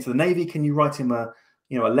trying to get into the Navy. Can you write him a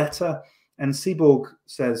letter? And Seaborg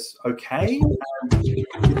says, okay. And his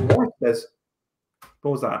wife says,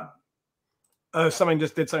 what was that? Something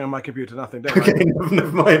just did something on my computer. Nothing. Okay,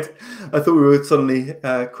 never mind. I thought we were suddenly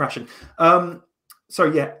crashing. So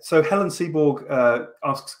Helen Seaborg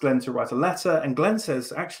asks Glenn to write a letter, and Glenn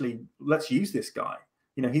says, actually, let's use this guy.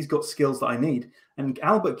 He's got skills that I need. And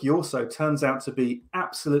Albert Giorso turns out to be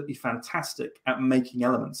absolutely fantastic at making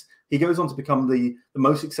elements. He goes on to become the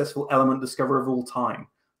most successful element discoverer of all time.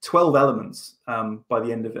 12 elements by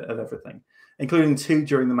the end of everything, including 2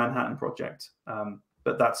 during the Manhattan Project.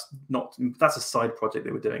 But that's a side project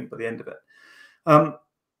they were doing by the end of it.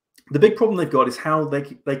 The big problem they've got is how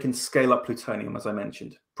they can scale up plutonium, as I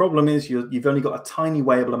mentioned. Problem is you've only got a tiny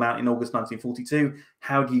weighable amount in August 1942.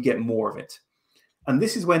 How do you get more of it? And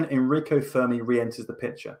this is when Enrico Fermi re-enters the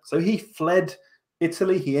picture. So he fled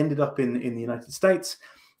Italy. He ended up in the United States.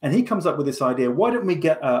 And he comes up with this idea, why don't we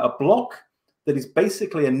get a block that is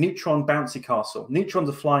basically a neutron bouncy castle? Neutrons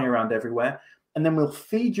are flying around everywhere. And then we'll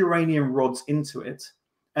feed uranium rods into it.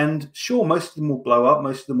 And sure, most of them will blow up.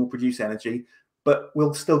 Most of them will produce energy. But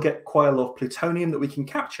we'll still get quite a lot of plutonium that we can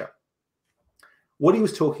capture. What he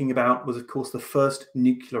was talking about was, of course, the first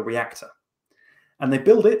nuclear reactor. And they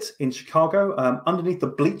build it in Chicago underneath the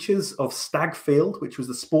bleachers of Stagg Field, which was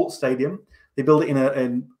the sports stadium. They build it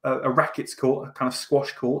in a rackets court, a kind of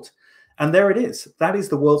squash court. And there it is. That is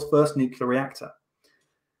the world's first nuclear reactor.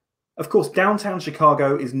 Of course, downtown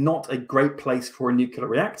Chicago is not a great place for a nuclear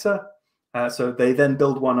reactor. So they then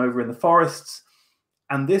build one over in the forests.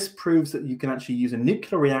 And this proves that you can actually use a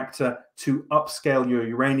nuclear reactor to upscale your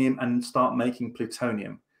uranium and start making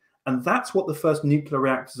plutonium. And that's what the first nuclear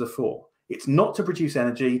reactors are for. It's not to produce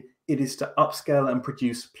energy, it is to upscale and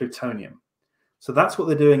produce plutonium. So that's what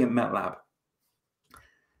they're doing at MetLab.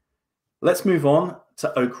 Let's move on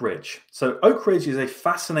to Oak Ridge. So Oak Ridge is a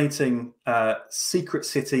fascinating secret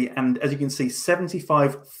city, and as you can see,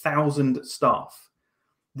 75,000 staff.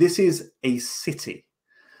 This is a city.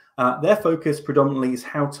 Their focus predominantly is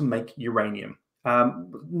how to make uranium.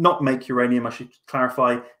 Not make uranium, I should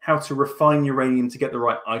clarify, how to refine uranium to get the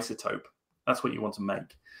right isotope. That's what you want to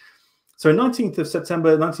make. So 19th of September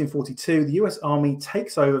 1942, the US Army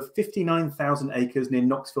takes over 59,000 acres near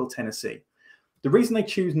Knoxville, Tennessee. The reason they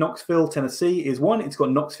choose Knoxville, Tennessee is, one, it's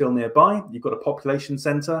got Knoxville nearby. You've got a population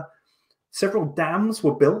center. Several dams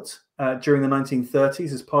were built during the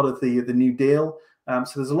 1930s as part of the New Deal.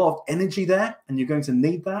 So there's a lot of energy there, and you're going to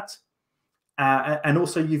need that. And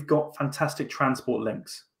also you've got fantastic transport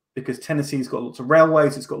links because Tennessee's got lots of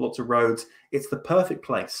railways. It's got lots of roads. It's the perfect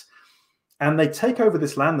place. And they take over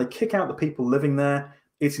this land. They kick out the people living there.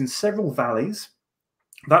 It's in several valleys.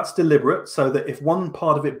 That's deliberate, so that if one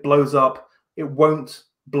part of it blows up, it won't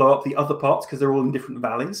blow up the other parts because they're all in different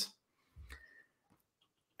valleys.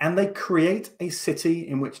 And they create a city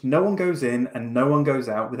in which no one goes in and no one goes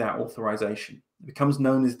out without authorization. It becomes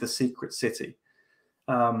known as the secret city.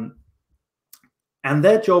 And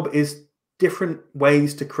their job is different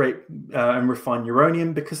ways to create and refine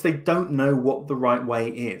uranium because they don't know what the right way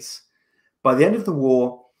is. By the end of the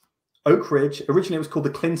war, Oak Ridge, originally it was called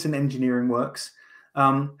the Clinton Engineering Works,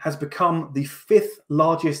 has become the 5th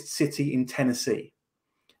largest city in Tennessee.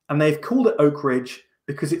 And they've called it Oak Ridge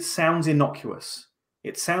because it sounds innocuous.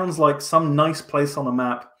 It sounds like some nice place on a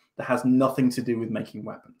map that has nothing to do with making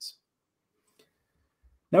weapons.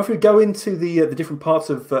 Now, if we go into the different parts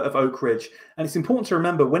of Oak Ridge, and it's important to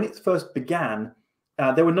remember when it first began,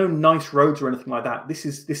 there were no nice roads or anything like that. This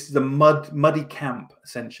is a muddy camp,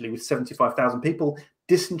 essentially, with 75,000 people.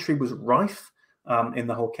 Dysentery was rife in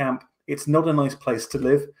the whole camp. It's not a nice place to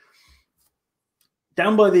live.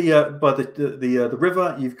 Down by the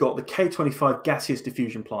river, you've got the K25 gaseous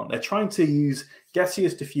diffusion plant. They're trying to use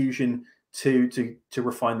gaseous diffusion to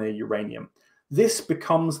refine their uranium. This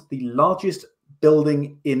becomes the largest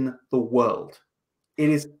building in the world. It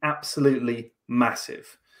is absolutely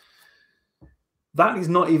massive. That is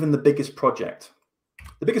not even the biggest project.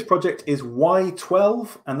 The biggest project is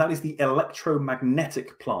Y12, and that is the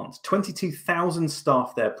electromagnetic plant. 22,000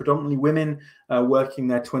 staff there, predominantly women working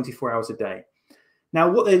there 24 hours a day. Now,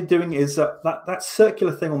 what they're doing is that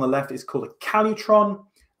circular thing on the left is called a calutron, and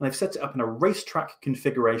they've set it up in a racetrack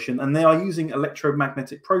configuration, and they are using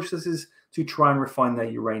electromagnetic processes to try and refine their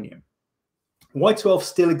uranium. Y12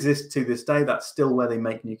 still exists to this day. That's still where they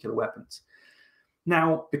make nuclear weapons.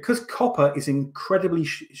 Now, because copper is incredibly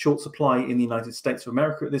short supply in the United States of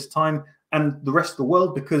America at this time, and the rest of the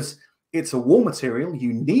world, because it's a war material,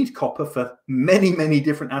 you need copper for many, many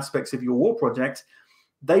different aspects of your war project.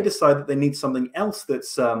 They decide that they need something else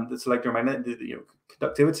that's electromagnetic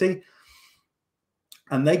conductivity,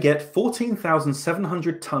 and they get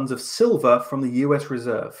 14,700 tons of silver from the US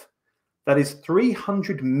Reserve. That is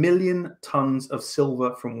 300 million tons of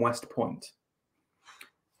silver from West Point.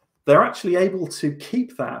 They're actually able to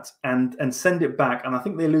keep that and send it back, and I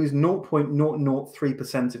think they lose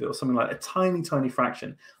 0.003% of it, or something like a tiny, tiny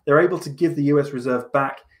fraction. They're able to give the US Reserve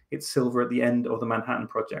back its silver at the end of the Manhattan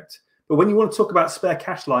Project. But when you want to talk about spare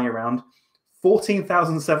cash lying around,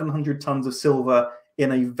 14,700 tons of silver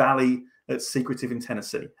in a valley that's secretive in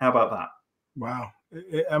Tennessee. How about that? Wow.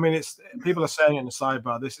 I mean, people are saying in the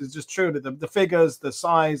sidebar, this is just true that the figures, the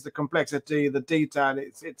size, the complexity, the detail,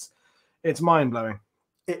 it's mind-blowing.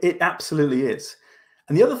 It absolutely is.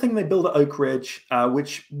 And the other thing they build at Oak Ridge,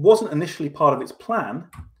 which wasn't initially part of its plan,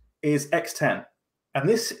 is X-10. And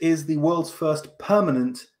this is the world's first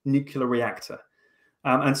permanent nuclear reactor.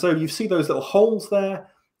 And so you see those little holes there.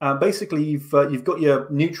 Basically, you've got your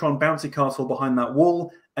neutron bouncy castle behind that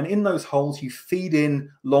wall, and in those holes you feed in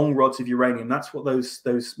long rods of uranium. That's what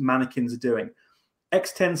those mannequins are doing.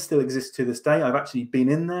 X-10 still exists to this day. I've actually been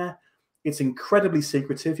in there. It's incredibly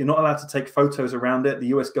secretive. You're not allowed to take photos around it. The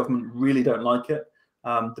US government really don't like it.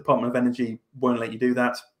 Department of Energy won't let you do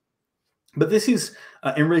that. But this is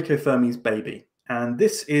Enrico Fermi's baby, and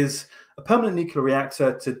this is a permanent nuclear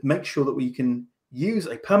reactor to make sure that we can use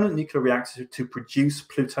a permanent nuclear reactor to produce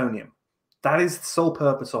plutonium. That is the sole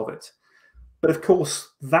purpose of it. But of course,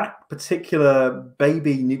 that particular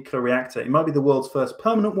baby nuclear reactor, it might be the world's first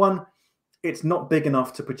permanent one. It's not big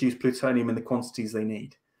enough to produce plutonium in the quantities they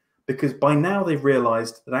need, because by now they've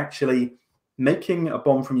realized that actually making a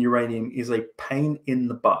bomb from uranium is a pain in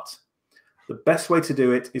the butt. The best way to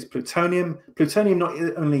do it is plutonium. Plutonium not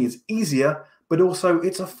only is easier, but also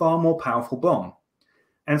it's a far more powerful bomb.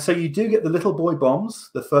 And so you do get the little boy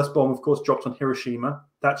bombs. The first bomb, of course, dropped on Hiroshima.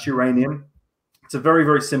 That's uranium. It's a very,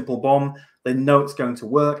 very simple bomb. They know it's going to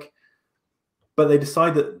work, but they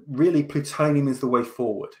decide that really plutonium is the way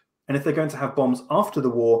forward. And if they're going to have bombs after the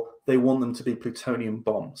war, they want them to be plutonium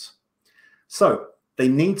bombs. So they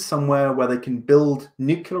need somewhere where they can build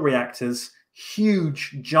nuclear reactors,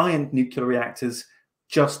 huge, giant nuclear reactors,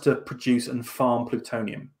 just to produce and farm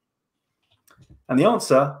plutonium. And the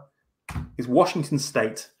answer is Washington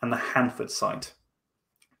State and the Hanford site.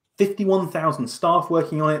 51,000 staff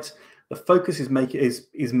working on it. The focus is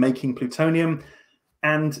making plutonium,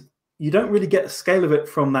 and you don't really get the scale of it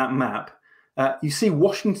from that map. You see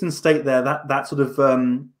Washington State there, that sort of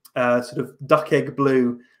duck egg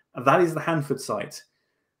blue. That is the Hanford site.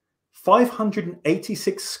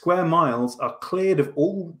 586 square miles are cleared of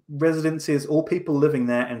all residences, all people living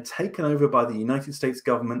there, and taken over by the United States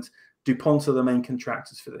government. DuPont are the main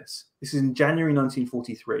contractors for this. This is in January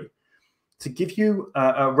 1943. To give you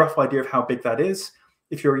a rough idea of how big that is,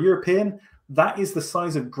 if you're a European, that is the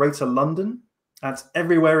size of Greater London. That's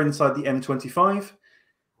everywhere inside the M25.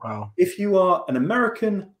 Wow. If you are an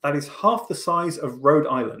American, that is half the size of Rhode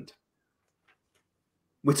Island.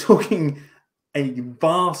 We're talking a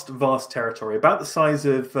vast, vast territory, about the size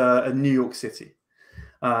of New York City,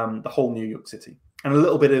 the whole New York City, and a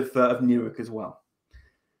little bit of Newark as well.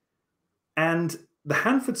 And the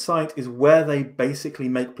Hanford site is where they basically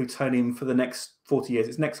make plutonium for the next 40 years.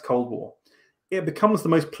 It's next Cold War. It becomes the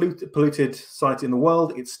most polluted site in the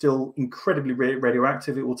world. It's still incredibly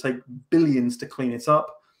radioactive. It will take billions to clean it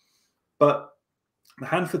up. But the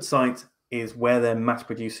Hanford site is where they're mass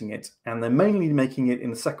producing it. And they're mainly making it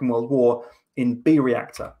in the Second World War in B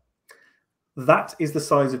reactor. That is the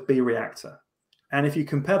size of B reactor. And if you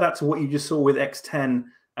compare that to what you just saw with X10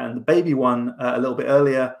 and the baby one a little bit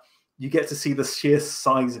earlier, you get to see the sheer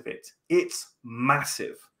size of it. It's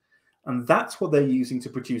massive. And that's what they're using to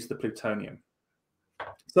produce the plutonium.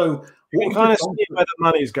 So you can kind of see where the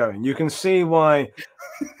money's going. You can see why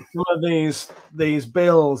some of these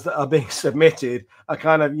bills that are being submitted are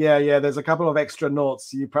kind of, there's a couple of extra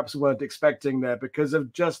noughts you perhaps weren't expecting there because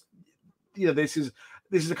of just, this is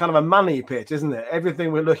a kind of a money pit, isn't it?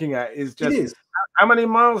 Everything we're looking at is just, it is. How many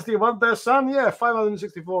miles do you want there, son? Yeah,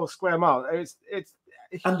 564 square miles. It's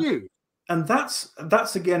huge. And that's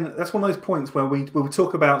again, that's one of those points where we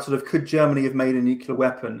talk about sort of, could Germany have made a nuclear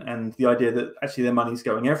weapon, and the idea that actually their money's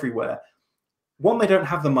going everywhere. One, they don't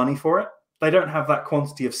have the money for it. They don't have that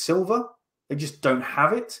quantity of silver. They just don't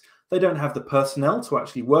have it. They don't have the personnel to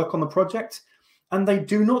actually work on the project. And they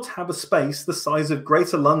do not have a space the size of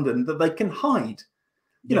Greater London that they can hide.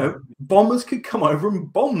 You know, bombers could come over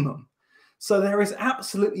and bomb them. So there is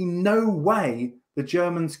absolutely no way the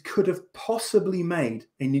Germans could have possibly made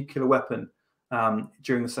a nuclear weapon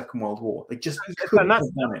during the Second World War. They just couldn't have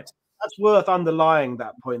done it. That's worth underlying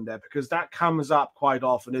that point there, because that comes up quite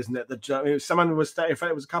often, isn't it? Someone was, in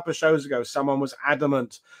fact, it was a couple of shows ago, someone was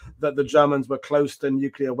adamant that the Germans were close to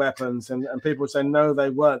nuclear weapons, and people were saying no, they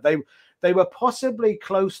weren't. They were possibly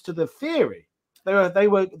close to the theory. They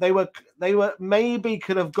were maybe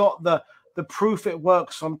could have got the proof it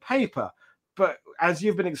works on paper. But as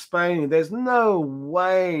you've been explaining, there's no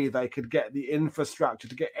way they could get the infrastructure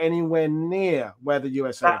to get anywhere near where the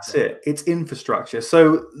USA. That's it. It's infrastructure.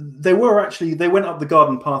 So they went up the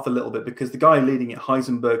garden path a little bit because the guy leading it,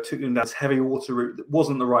 Heisenberg, took them down this heavy water route that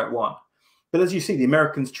wasn't the right one. But as you see, the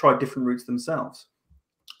Americans tried different routes themselves.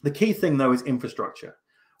 The key thing, though, is infrastructure.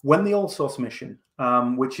 When the ALSOS mission,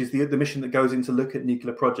 which is the mission that goes in to look at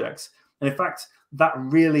nuclear projects, and in fact, that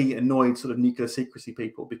really annoyed sort of nuclear secrecy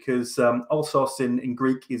people, because ALSOS in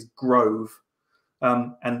Greek is Grove.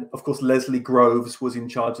 And of course, Leslie Groves was in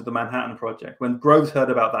charge of the Manhattan Project. When Groves heard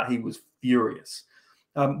about that, he was furious.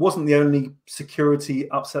 Wasn't the only security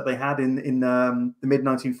upset they had in the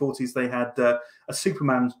mid-1940s. They had a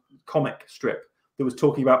Superman comic strip that was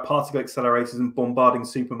talking about particle accelerators and bombarding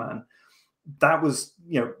Superman. That was,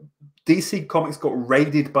 DC Comics got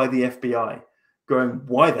raided by the FBI, going,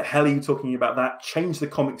 why the hell are you talking about that? Change the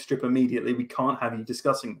comic strip immediately. We can't have you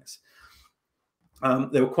discussing this.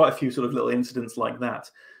 There were quite a few sort of little incidents like that.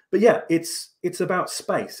 But yeah, it's about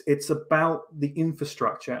space. It's about the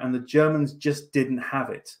infrastructure, and the Germans just didn't have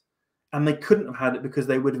it. And they couldn't have had it because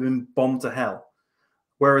they would have been bombed to hell.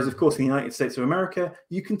 Whereas, of course, in the United States of America,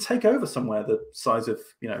 you can take over somewhere the size of,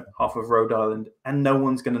 half of Rhode Island, and no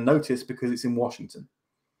one's going to notice because it's in Washington.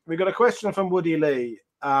 We've got a question from Woody Lee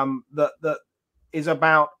that is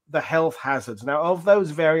about the health hazards. Now, of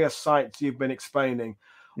those various sites you've been explaining,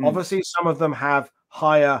 obviously some of them have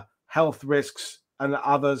higher health risks and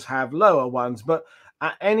others have lower ones. But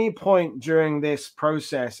at any point during this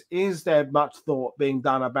process, is there much thought being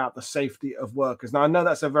done about the safety of workers? Now, I know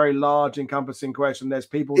that's a very large, encompassing question. There's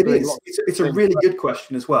people doing lots. It's a really good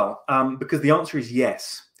question as well, because the answer is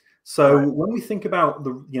yes. So when we think about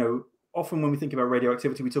often when we think about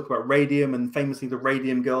radioactivity, we talk about radium, and famously the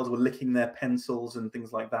radium girls were licking their pencils and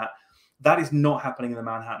things like that. That is not happening in the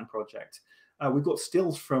Manhattan Project. We've got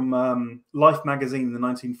stills from Life magazine in the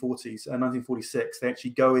 1940s, 1946. They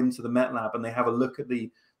actually go into the Met Lab and they have a look at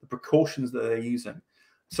the precautions that they're using.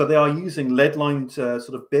 So they are using lead-lined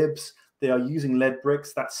sort of bibs. They are using lead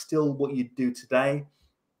bricks. That's still what you do today.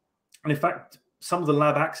 And in fact, some of the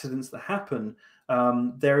lab accidents that happen,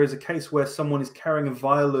 there is a case where someone is carrying a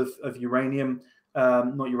vial of uranium,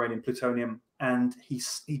 not uranium, plutonium, and he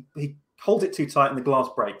holds it too tight and the glass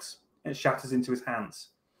breaks and it shatters into his hands.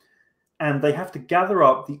 And they have to gather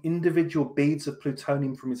up the individual beads of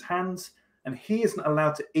plutonium from his hands, and he isn't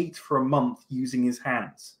allowed to eat for a month using his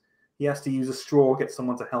hands. He has to use a straw or get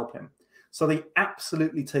someone to help him. So they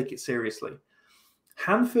absolutely take it seriously.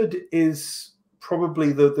 Hanford is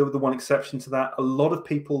probably the one exception to that. A lot of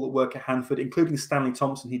people that work at Hanford, including Stanley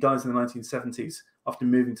Thompson, he dies in the 1970s after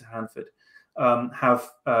moving to Hanford, have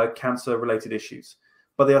cancer-related issues.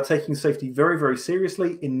 But they are taking safety very, very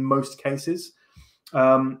seriously in most cases.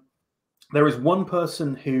 There is one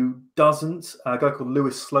person who doesn't, a guy called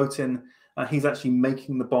Lewis Slotin. He's actually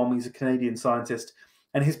making the bomb. He's a Canadian scientist.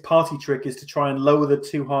 And his party trick is to try and lower the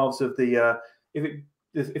two halves of the,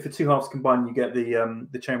 if the two halves combine, you get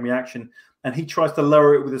the chain reaction. And he tries to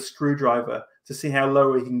lower it with a screwdriver to see how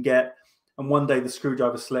low he can get. And one day the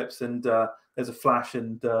screwdriver slips and there's a flash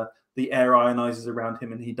and the air ionizes around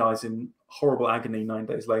him and he dies in horrible agony 9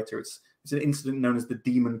 days later. It's an incident known as the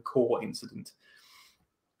Demon Core incident.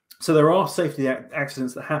 So there are safety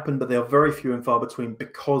accidents that happen, but they are very few and far between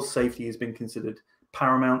because safety has been considered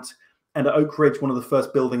paramount. And at Oak Ridge, one of the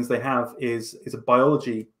first buildings they have is a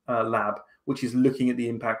biology lab, which is looking at the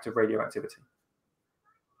impact of radioactivity.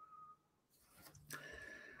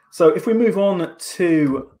 So if we move on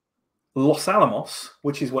to Los Alamos,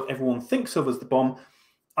 which is what everyone thinks of as the bomb,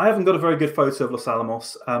 I haven't got a very good photo of Los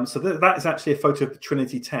Alamos. So that is actually a photo of the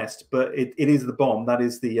Trinity test, but it is the bomb. That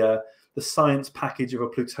is the science package of a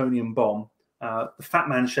plutonium bomb. The fat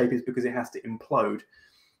man shape is because it has to implode.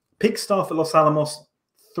 Peak staff at Los Alamos,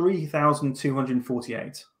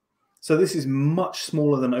 3,248. So this is much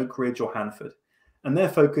smaller than Oak Ridge or Hanford. And their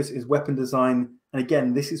focus is weapon design. And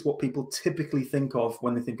again, this is what people typically think of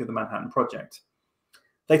when they think of the Manhattan Project.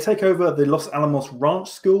 They take over the Los Alamos Ranch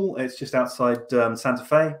School. It's just outside Santa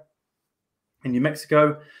Fe in New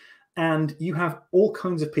Mexico. And you have all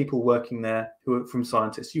kinds of people working there who are from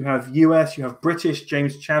scientists. You have US, you have British.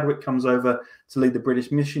 James Chadwick comes over to lead the British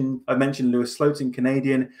mission. I mentioned Lewis Slotin,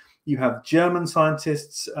 Canadian. You have German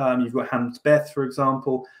scientists. You've got Hans Bethe, for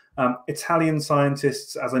example. Italian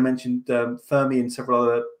scientists, as I mentioned, Fermi and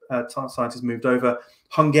several other scientists moved over.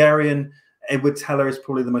 Hungarian, Edward Teller is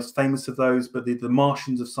probably the most famous of those, but the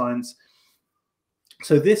Martians of science.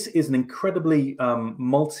 So this is an incredibly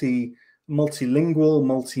multilingual,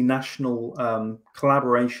 multinational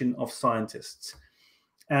collaboration of scientists.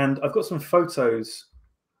 And I've got some photos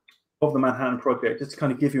of the Manhattan Project just to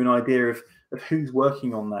kind of give you an idea of who's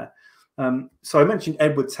working on there. So I mentioned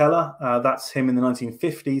Edward Teller. That's him in the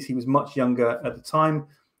 1950s. He was much younger at the time.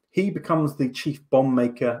 He becomes the chief bomb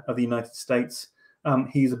maker of the United States.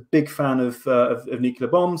 He's a big fan of nuclear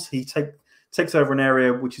bombs. He takes over an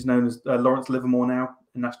area which is known as Lawrence Livermore now,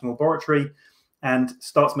 a national laboratory, and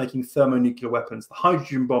starts making thermonuclear weapons. The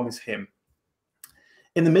hydrogen bomb is him.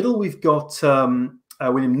 In the middle, we've got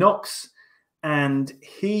William Knox, and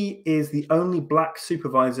he is the only black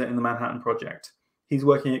supervisor in the Manhattan Project. He's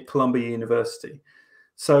working at Columbia University.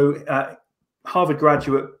 So Harvard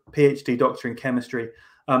graduate, PhD, doctor in chemistry.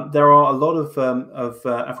 There are a lot of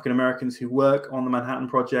African Americans who work on the Manhattan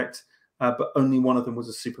Project, but only one of them was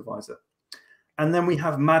a supervisor. And then we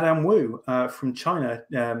have Madame Wu from China,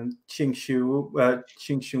 Qingxun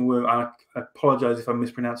Wu. I apologize if I'm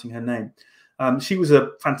mispronouncing her name. She was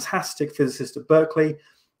a fantastic physicist at Berkeley.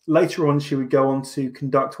 Later on, she would go on to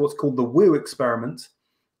conduct what's called the Wu experiment.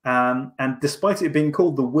 And despite it being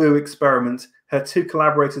called the Wu experiment, her two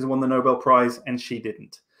collaborators won the Nobel Prize and she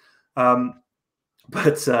didn't. I mean,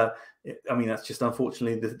 that's just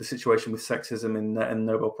unfortunately the situation with sexism in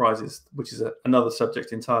Nobel Prizes, which is another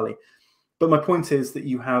subject entirely. But my point is that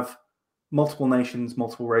you have multiple nations,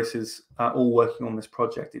 multiple races all working on this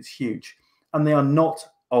project. It's huge. And they are not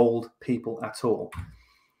old people at all.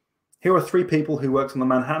 Here are three people who worked on the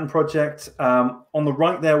Manhattan Project. On the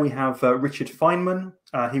right there, we have Richard Feynman.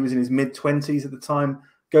 He was in his mid-20s at the time,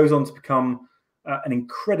 goes on to become an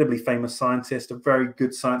incredibly famous scientist, a very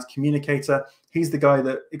good science communicator. He's the guy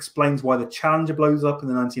that explains why the Challenger blows up in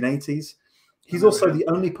the 1980s. He's also the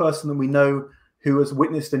only person that we know who has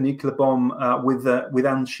witnessed a nuclear bomb with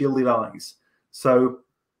unshielded eyes. So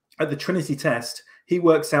at the Trinity test, he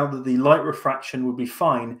works out that the light refraction would be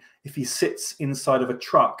fine if he sits inside of a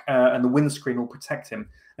truck and the windscreen will protect him.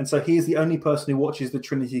 And so he is the only person who watches the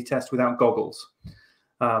Trinity test without goggles.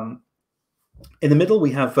 In the middle,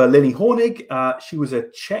 we have Leni Hornig. She was a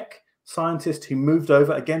Czech scientist who moved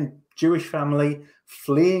over, again, Jewish family,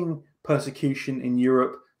 fleeing persecution in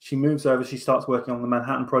Europe. She moves over, she starts working on the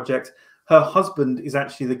Manhattan Project. Her husband is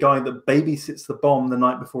actually the guy that babysits the bomb the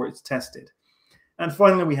night before it's tested. And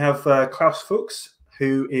finally, we have Klaus Fuchs,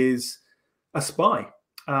 who is a spy.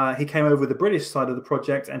 He came over the British side of the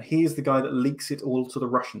project, and he is the guy that leaks it all to the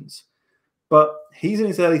Russians. But he's in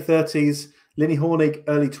his early 30s, Leni Hornig,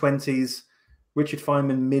 early 20s, Richard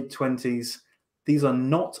Feynman, mid-20s. These are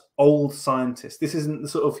not old scientists. This isn't the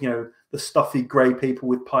sort of, the stuffy grey people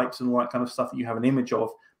with pipes and all that kind of stuff that you have an image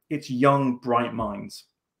of. It's young, bright minds.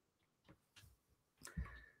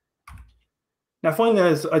 Now, finally,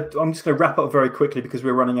 I'm just going to wrap up very quickly because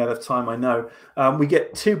we're running out of time, I know. We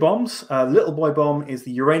get 2 bombs. Little Boy bomb is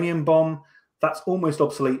the uranium bomb. That's almost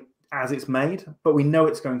obsolete as it's made, but we know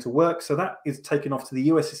it's going to work. So that is taken off to the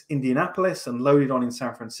USS Indianapolis and loaded on in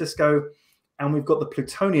San Francisco. And we've got the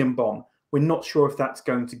plutonium bomb. We're not sure if that's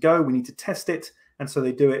going to go. We need to test it. And so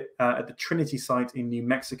they do it at the Trinity site in New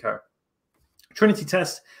Mexico. Trinity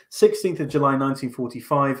test, 16th of July,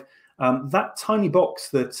 1945. That tiny box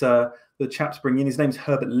that the chaps bring in, his name's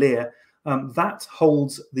Herbert Lear, that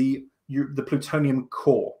holds the plutonium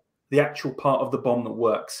core, the actual part of the bomb that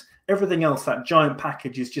works. Everything else, that giant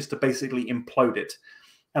package, is just to basically implode it.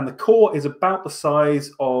 And the core is about the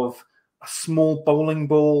size of a small bowling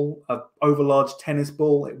ball, an overlarge tennis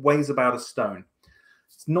ball. It weighs about a stone.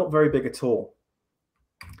 It's not very big at all.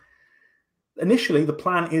 Initially, the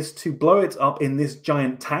plan is to blow it up in this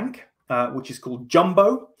giant tank, which is called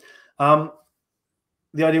Jumbo. The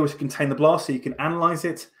idea was to contain the blast so you can analyze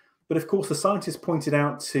it. But of course, the scientists pointed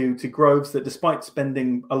out to Groves that despite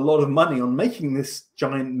spending a lot of money on making this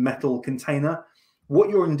giant metal container, what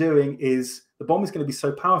you're doing is the bomb is going to be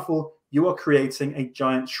so powerful, you are creating a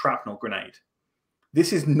giant shrapnel grenade.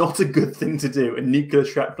 This is not a good thing to do, a nuclear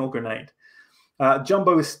shrapnel grenade.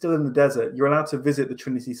 Jumbo is still in the desert. You're allowed to visit the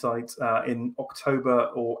Trinity site in October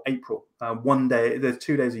or April. One day, there's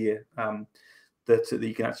 2 days a year that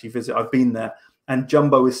you can actually visit. I've been there. And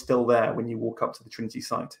Jumbo is still there when you walk up to the Trinity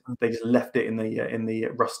site. They just left it in the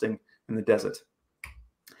rusting in the desert.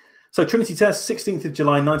 So Trinity test, 16th of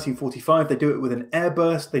July, 1945. They do it with an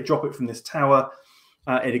airburst. They drop it from this tower.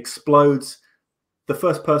 It explodes. The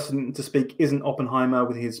first person to speak isn't Oppenheimer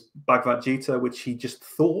with his Bhagavad Gita, which he just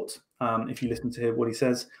thought, if you listen to what he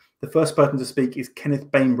says. The first person to speak is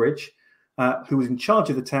Kenneth Bainbridge, who was in charge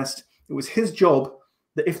of the test. It was his job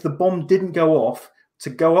that if the bomb didn't go off, to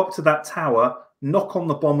go up to that tower, knock on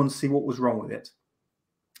the bomb and see what was wrong with it.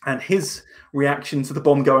 And his reaction to the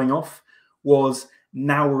bomb going off was,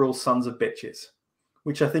 "Now we're all sons of bitches,"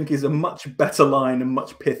 which I think is a much better line and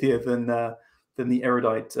much pithier than the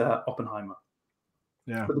erudite Oppenheimer.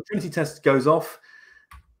 Yeah. But the Trinity test goes off,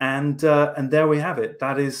 and there we have it.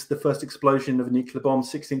 That is the first explosion of a nuclear bomb,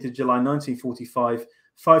 16th of July, 1945,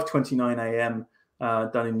 5:29 a.m.,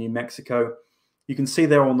 done in New Mexico. You can see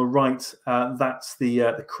there on the right, that's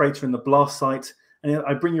the crater in the blast site. And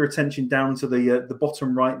I bring your attention down to the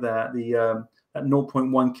bottom right there, at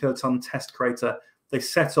 0.1 kiloton test crater. They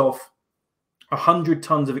set off 100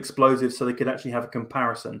 tons of explosives so they could actually have a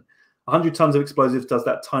comparison. 100 tons of explosives does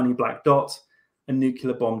that tiny black dot. A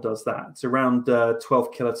nuclear bomb does that. It's around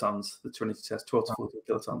 12 kilotons, the Trinity test, 12 to 14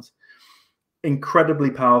 kilotons.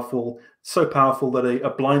 Incredibly powerful, so powerful that a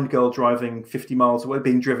blind girl driving 50 miles away,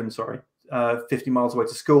 50 miles away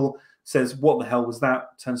to school, says, "What the hell was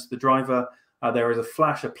that?" Turns to the driver. There is a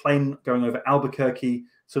flash, a plane going over Albuquerque,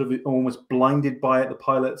 sort of almost blinded by it. The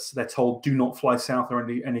pilots, they're told, do not fly south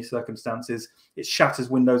under any circumstances. It shatters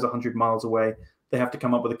windows 100 miles away. They have to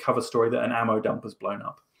come up with a cover story that an ammo dump has blown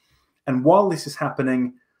up. And while this is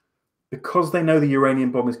happening, because they know the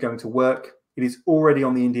uranium bomb is going to work, it is already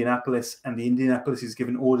on the Indianapolis, and the Indianapolis is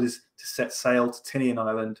given orders to set sail to Tinian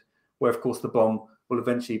Island, where, of course, the bomb will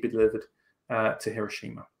eventually be delivered to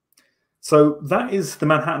Hiroshima. So that is the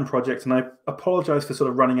Manhattan Project, and I apologize for sort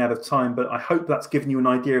of running out of time, but I hope that's given you an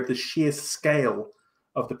idea of the sheer scale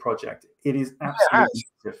of the project. It is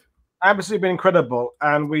absolutely been incredible,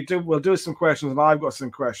 and we'll do some questions, and I've got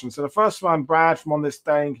some questions. So the first one, Brad, from On This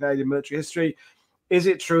Day in Canadian Military History: is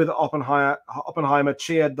it true that Oppenheimer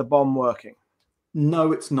cheered the bomb working?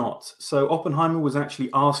 No, it's not. So Oppenheimer was actually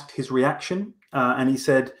asked his reaction, and he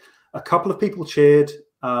said a couple of people cheered,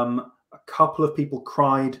 a couple of people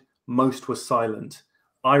cried, most were silent.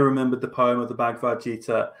 I remembered the poem of the Bhagavad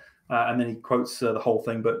Gita, and then he quotes the whole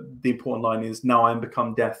thing, but the important line is, "Now I am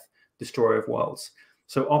become death, destroyer of worlds."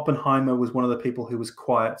 So Oppenheimer was one of the people who was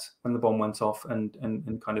quiet when the bomb went off and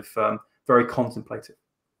kind of very contemplative.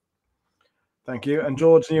 Thank you. And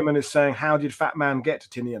George Newman is saying, how did Fat Man get to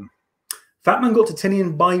Tinian? Fat Man got to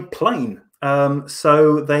Tinian by plane.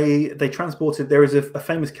 So they transported. There is a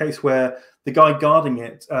famous case where the guy guarding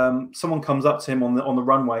it, someone comes up to him on the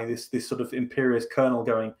runway, this sort of imperious colonel,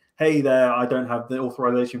 going, "Hey there, I don't have the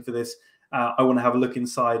authorization for this. I want to have a look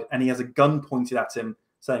inside." And he has a gun pointed at him,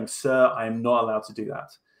 saying, "Sir, I am not allowed to do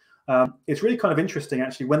that." It's really kind of interesting,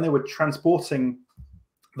 actually, when they were transporting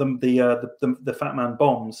the Fat Man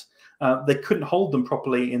bombs, they couldn't hold them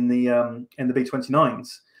properly in the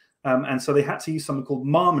B-29s. And so they had to use something called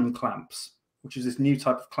Marmon clamps. which is this new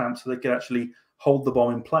type of clamp so they could actually hold the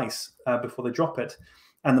bomb in place before they drop it.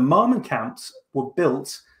 And the Marmon clamps were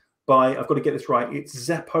built by, I've got to get this right, it's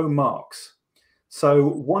Zeppo Marx. So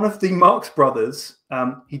one of the Marx brothers,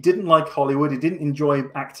 he didn't like Hollywood. He didn't enjoy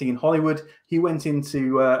acting in Hollywood. He went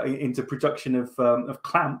into production of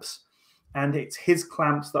clamps, and it's his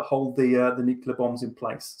clamps that hold the nuclear bombs in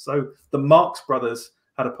place. So the Marx brothers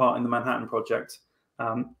had a part in the Manhattan Project,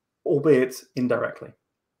 albeit indirectly.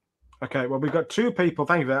 Okay, well, we've got two people,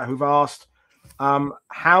 thank you for that, who've asked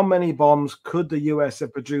how many bombs could the US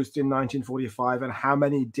have produced in 1945, and how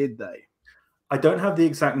many did they? I don't have the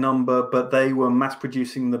exact number, but they were mass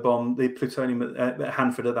producing the bomb, the plutonium at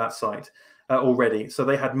Hanford at that site already. So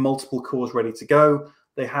they had multiple cores ready to go.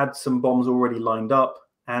 They had some bombs already lined up.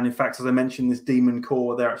 And in fact, as I mentioned, this Demon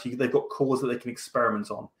core, they've got cores that they can experiment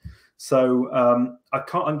on. So I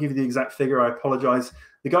can't give you the exact figure. I apologize.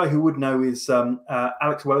 The guy who would know is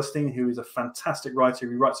Alex Wellerstein, who is a fantastic writer.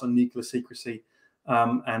 He writes on nuclear secrecy,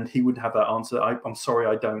 and he would have that answer. I'm sorry,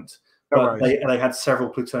 I don't. But they had several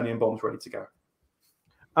plutonium bombs ready to go.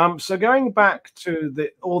 So going back to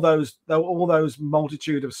all those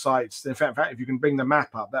multitude of sites, in fact, if you can bring the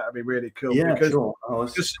map up, that would be really cool. Yeah, because sure.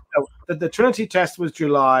 The Trinity test was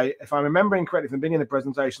July. If I'm remembering correctly from the beginning of the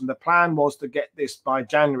presentation, the plan was to get this by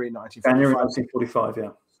January 1945. January 1945,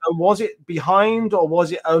 yeah. So was it behind, or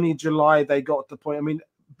was it only July they got the point? I mean,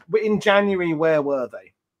 in January, where were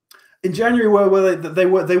they? In January, where were they? They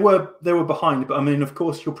were behind. But I mean, of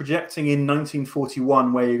course, you're projecting in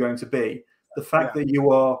 1941 where you're going to be. The fact that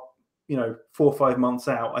you are, 4 or 5 months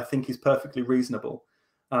out, I think is perfectly reasonable.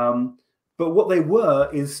 But what they were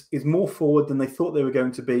is more forward than they thought they were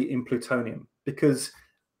going to be in plutonium, because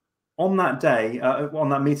on that day, on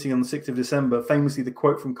that meeting on the 6th of December, famously the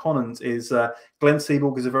quote from Conant is, Glenn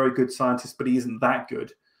Seaborg is a very good scientist, but he isn't that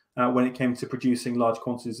good when it came to producing large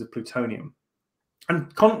quantities of plutonium.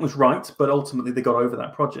 And Conant was right, but ultimately they got over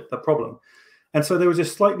that problem. And so there was a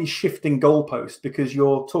slightly shifting goalpost, because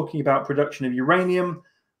you're talking about production of uranium,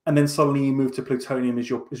 and then suddenly you move to plutonium as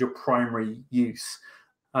your primary use.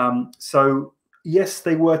 So yes,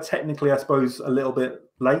 they were technically, I suppose, a little bit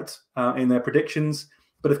late in their predictions,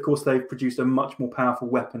 but of course they've produced a much more powerful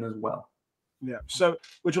weapon as well. Yeah. So,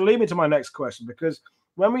 which will lead me to my next question, because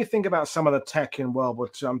when we think about some of the tech in World War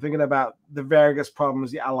II, I'm thinking about the various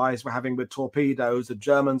problems the Allies were having with torpedoes, the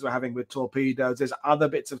Germans were having with torpedoes. There's other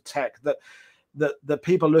bits of tech that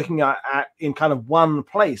people are looking at in kind of one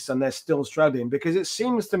place, and they're still struggling, because it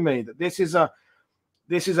seems to me that this is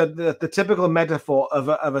the typical metaphor of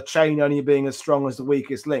a chain only being as strong as the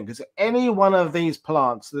weakest link. Because any one of these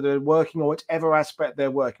plants that are working, or whichever aspect they're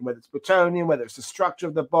working, whether it's plutonium, whether it's the structure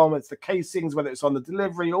of the bomb, it's the casings, whether it's on the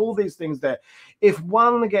delivery, all these things there, if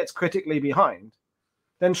one gets critically behind,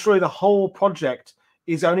 then surely the whole project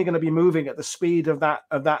is only going to be moving at the speed of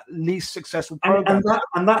that least successful program.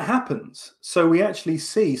 And that happens. So we actually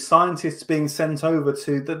see scientists being sent over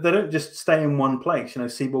to, they don't just stay in one place.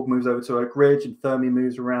 Seaborg moves over to Oak Ridge and Fermi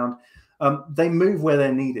moves around. They move where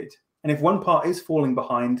they're needed. And if one part is falling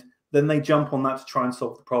behind, then they jump on that to try and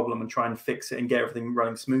solve the problem and try and fix it and get everything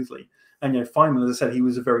running smoothly. And Feynman, as I said, he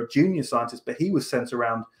was a very junior scientist, but he was sent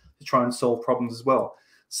around to try and solve problems as well.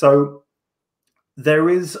 So there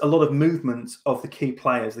is a lot of movement of the key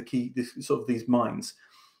players, these minds.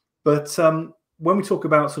 But when we talk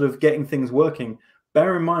about sort of getting things working,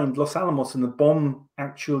 bear in mind Los Alamos and the bomb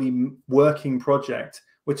actually working project,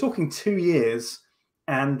 we're talking 2 years,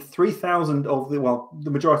 and 3,000 of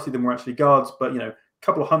the majority of them were actually guards, but a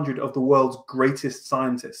couple of hundred of the world's greatest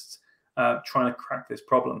scientists trying to crack this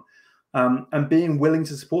problem, and being willing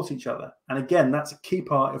to support each other. And again, that's a key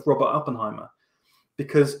part of Robert Oppenheimer,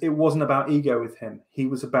 because it wasn't about ego with him. He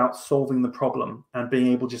was about solving the problem and being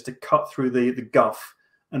able just to cut through the guff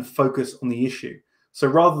and focus on the issue. So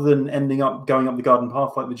rather than ending up going up the garden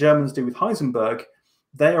path like the Germans do with Heisenberg,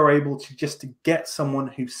 they are able to just get someone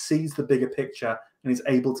who sees the bigger picture and is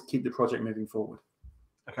able to keep the project moving forward.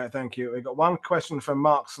 Okay, thank you. We've got one question from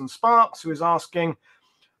Marks and Sparks, who is asking,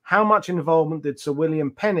 how much involvement did Sir William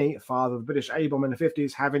Penny, father of the British A-bomb in the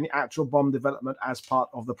 50s, have in the actual bomb development as part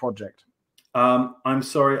of the project? I'm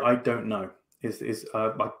sorry, I don't know. I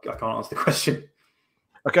can't answer the question.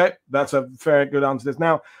 Okay, that's a very good answer to this.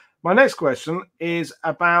 Now, my next question is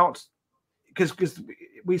about, because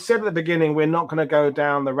we said at the beginning we're not going to go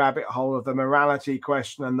down the rabbit hole of the morality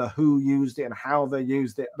question and the who used it and how they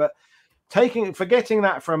used it, but forgetting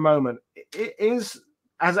that for a moment, it is,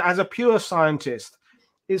 as a pure scientist,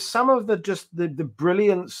 is some of the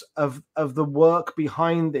brilliance of the work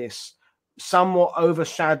behind this somewhat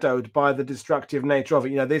overshadowed by the destructive nature of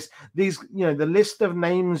it? The list of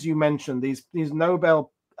names you mentioned, these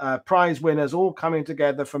Nobel prize winners all coming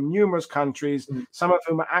together from numerous countries, some of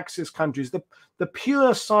whom are Axis countries. The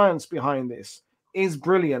pure science behind this is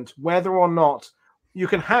brilliant, whether or not you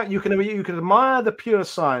can admire the pure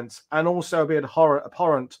science and also be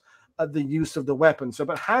abhorrent at the use of the weapon. So,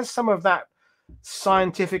 but has some of that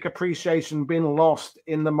scientific appreciation been lost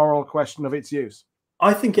in the moral question of its use?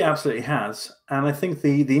 I think it absolutely has, and I think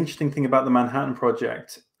the interesting thing about the Manhattan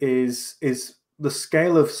Project is the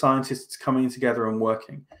scale of scientists coming together and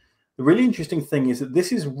working. The really interesting thing is that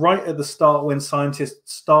this is right at the start when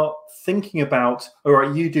scientists start thinking about, all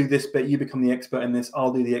right, you do this bit, you become the expert in this,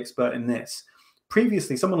 I'll do the expert in this.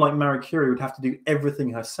 Previously, someone like Marie Curie would have to do everything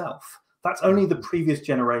herself. That's only the previous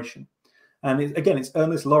generation. And again, it's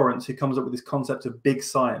Ernest Lawrence who comes up with this concept of big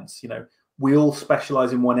science. You know, we all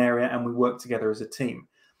specialize in one area and we work together as a team.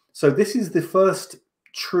 So this is the first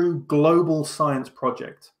true global science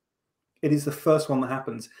project. It is the first one that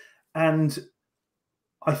happens. And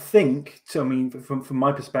I think, from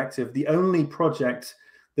my perspective, the only project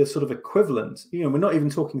that's sort of equivalent, you know, we're not even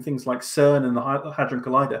talking things like CERN and the Hadron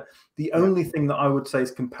Collider. The only thing that I would say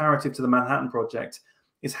is comparative to the Manhattan Project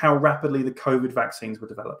is how rapidly the COVID vaccines were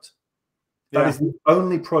developed. That is the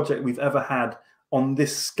only project we've ever had on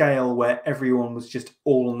this scale where everyone was just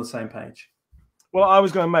all on the same page. Well, I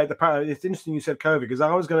was going to make the parallel. It's interesting you said COVID, because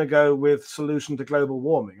I was going to go with solution to global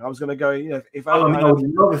warming. I was going to go, you know, I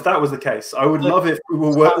would love if that was the case. I would love if we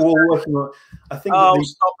were all working on. I think.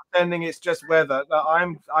 Stop pretending it's just weather.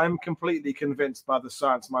 I'm completely convinced by the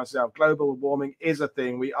science myself. Global warming is a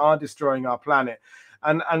thing. We are destroying our planet,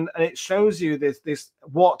 and it shows you this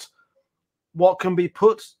what can be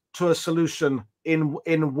put to a solution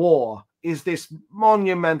in war is this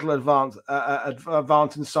monumental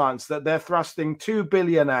advance in science that they're thrusting 2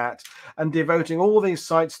 billion at and devoting all these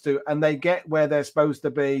sites to, and they get where they're supposed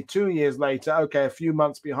to be 2 years later, okay, a few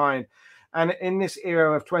months behind. And in this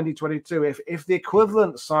era of 2022, if the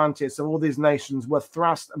equivalent scientists of all these nations were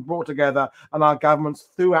thrust and brought together and our governments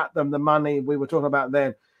threw at them the money we were talking about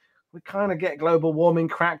then, we kind of get global warming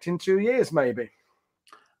cracked in 2 years, maybe.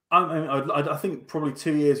 I think probably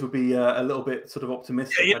 2 years would be a little bit sort of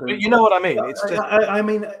optimistic. Yeah, you know what I mean? It's just...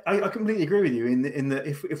 I completely agree with you in that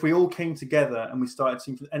if we all came together and we started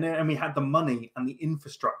seeing, and we had the money and the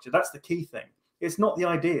infrastructure, that's the key thing. It's not the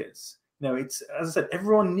ideas. You know, it's, as I said,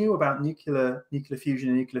 everyone knew about nuclear fusion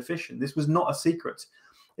and nuclear fission. This was not a secret.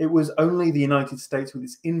 It was only the United States with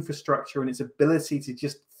its infrastructure and its ability to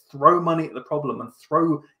just throw money at the problem and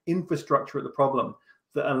throw infrastructure at the problem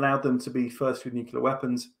that allowed them to be first with nuclear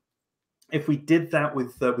weapons. If we did that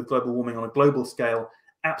with global warming on a global scale,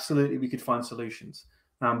 absolutely we could find solutions.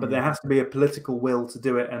 But there has to be a political will to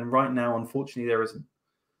do it, and right now, unfortunately, there isn't.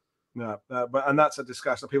 No, and that's a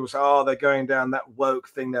discussion. People say, "Oh, they're going down that woke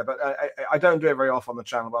thing there," but I don't do it very often on the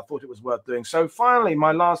channel. But I thought it was worth doing. So, finally,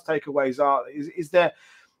 my last takeaways are: is there,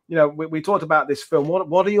 you know, we talked about this film.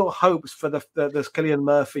 What are your hopes for this Cillian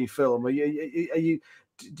Murphy film?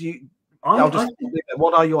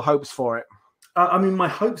 What are your hopes for it? I mean, my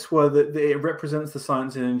hopes were that it represents the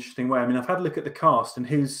science in an interesting way. I mean, I've had a look at the cast and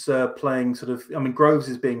who's playing sort of, I mean, Groves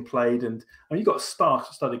is being played, and you've got a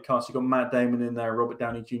star-studded cast. You've got Matt Damon in there, Robert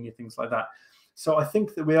Downey Jr., things like that. So I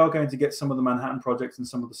think that we are going to get some of the Manhattan Project and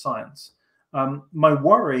some of the science. My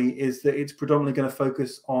worry is that it's predominantly going to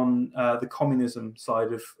focus on the communism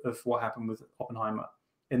side of what happened with Oppenheimer,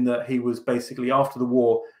 in that he was basically, after the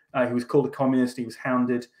war, he was called a communist, he was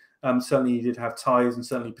hounded. Certainly he did have ties, and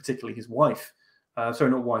certainly particularly his wife,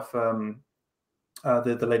 sorry, not wife,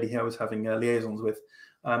 the lady he was having liaisons with,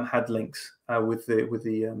 had links with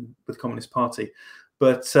the Communist Party.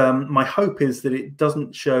 But my hope is that it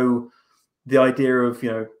doesn't show the idea of,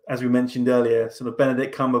 you know, as we mentioned earlier, sort of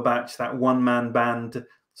Benedict Cumberbatch, that one-man band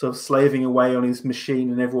sort of slaving away on his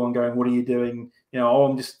machine and everyone going, "What are you doing?" You know, "Oh,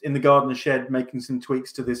 I'm just in the garden shed making some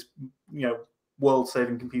tweaks to this, you know,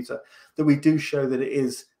 world-saving computer." That we do show that it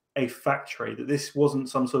is a factory, that this wasn't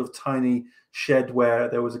some sort of tiny shed where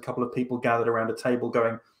there was a couple of people gathered around a table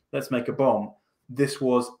going, "Let's make a bomb." This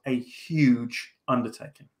was a huge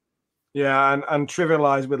undertaking. Yeah, and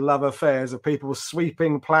trivialized with love affairs of people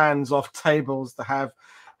sweeping plans off tables to have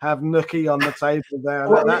nookie on the table there.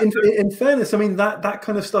 Well, in fairness, I mean, that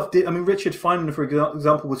kind of stuff did. I mean, Richard Feynman, for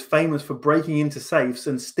example, was famous for breaking into safes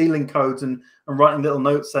and stealing codes and writing little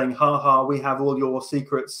notes saying, "Ha ha, we have all your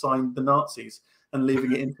secrets, signed the Nazis," and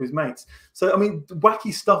leaving it into his mates. So, I mean,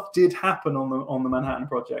 wacky stuff did happen on the Manhattan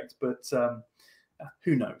Project, but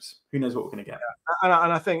who knows? Who knows what we're going to get? And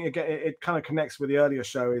I think it kind of connects with the earlier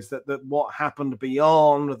show, is that what happened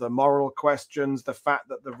beyond the moral questions, the fact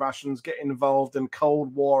that the Russians get involved in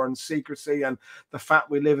Cold War and secrecy, and the fact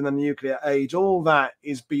we live in the nuclear age, all that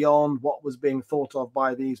is beyond what was being thought of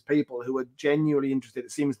by these people who are genuinely interested,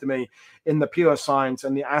 it seems to me, in the pure science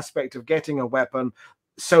and the aspect of getting a weapon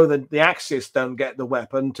so that the Axis don't get the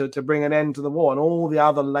weapon to bring an end to the war. And all the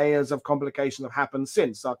other layers of complication have happened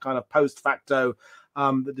since, our kind of post facto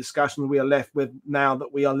the discussion we are left with now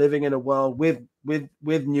that we are living in a world with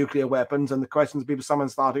nuclear weapons, and the questions someone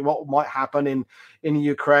starting, what might happen in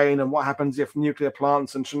Ukraine, and what happens if nuclear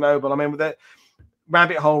plants and Chernobyl. I mean, with that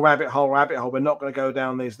rabbit hole, we're not going to go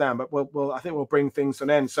down these down, but I think we'll bring things to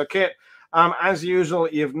an end. So Kit, as usual,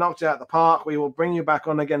 you've knocked it out the park. We will bring you back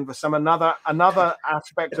on again for another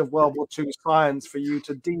aspect of World War II science for you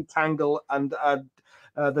to detangle and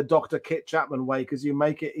the Dr. Kit Chapman way, because you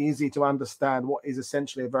make it easy to understand what is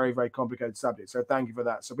essentially a very, very complicated subject. So thank you for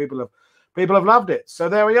that. So people have loved it. So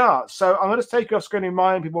there we are. So I'm going to take you off screen,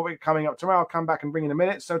 remind people what we're coming up tomorrow. I'll come back and bring in a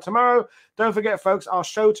minute. So tomorrow, don't forget, folks, our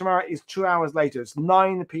show tomorrow is 2 hours later. It's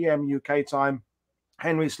 9 p.m. UK time.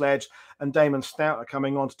 Henry Sledge and Damon Stout are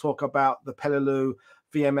coming on to talk about the Peleliu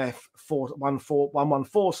VMF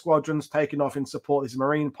 114 squadrons taking off in support. These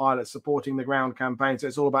Marine pilots supporting the ground campaign. So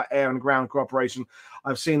it's all about air and ground cooperation.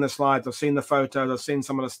 I've seen the slides, I've seen the photos, I've seen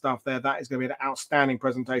some of the stuff there. That is going to be an outstanding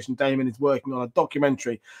presentation. Damon is working on a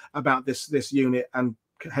documentary about this unit, and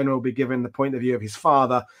Henry will be given the point of view of his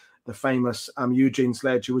father, the famous Eugene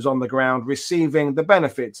Sledge, who was on the ground receiving the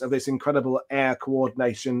benefits of this incredible air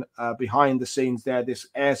coordination behind the scenes there, this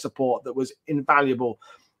air support that was invaluable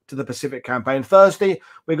to the Pacific campaign. Thursday,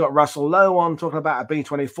 we got Russell Lowe on talking about a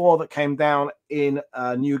B-24 that came down in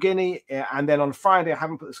New Guinea. And then on Friday, I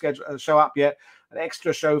haven't put the show up yet, an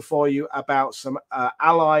extra show for you about some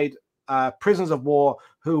Allied prisoners of war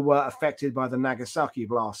who were affected by the Nagasaki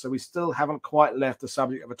blast. So we still haven't quite left the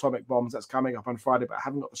subject of atomic bombs. That's coming up on Friday, but I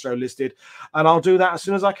haven't got the show listed. And I'll do that as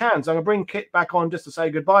soon as I can. So I'm going to bring Kit back on just to say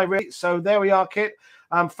goodbye, really. So there we are, Kit.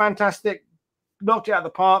 Fantastic. Knocked it out of the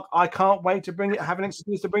park. I can't wait to have an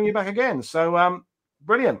excuse to bring you back again. So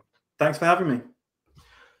brilliant. Thanks for having me.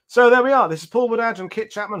 So there we are. This is Paul Woodadge and Kit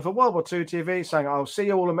Chapman for World War II TV saying I'll see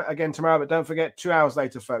you all again tomorrow, but don't forget, 2 hours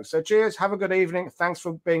later, folks. So cheers. Have a good evening. Thanks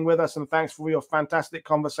for being with us, and thanks for your fantastic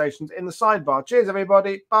conversations in the sidebar. Cheers,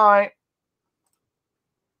 everybody. Bye.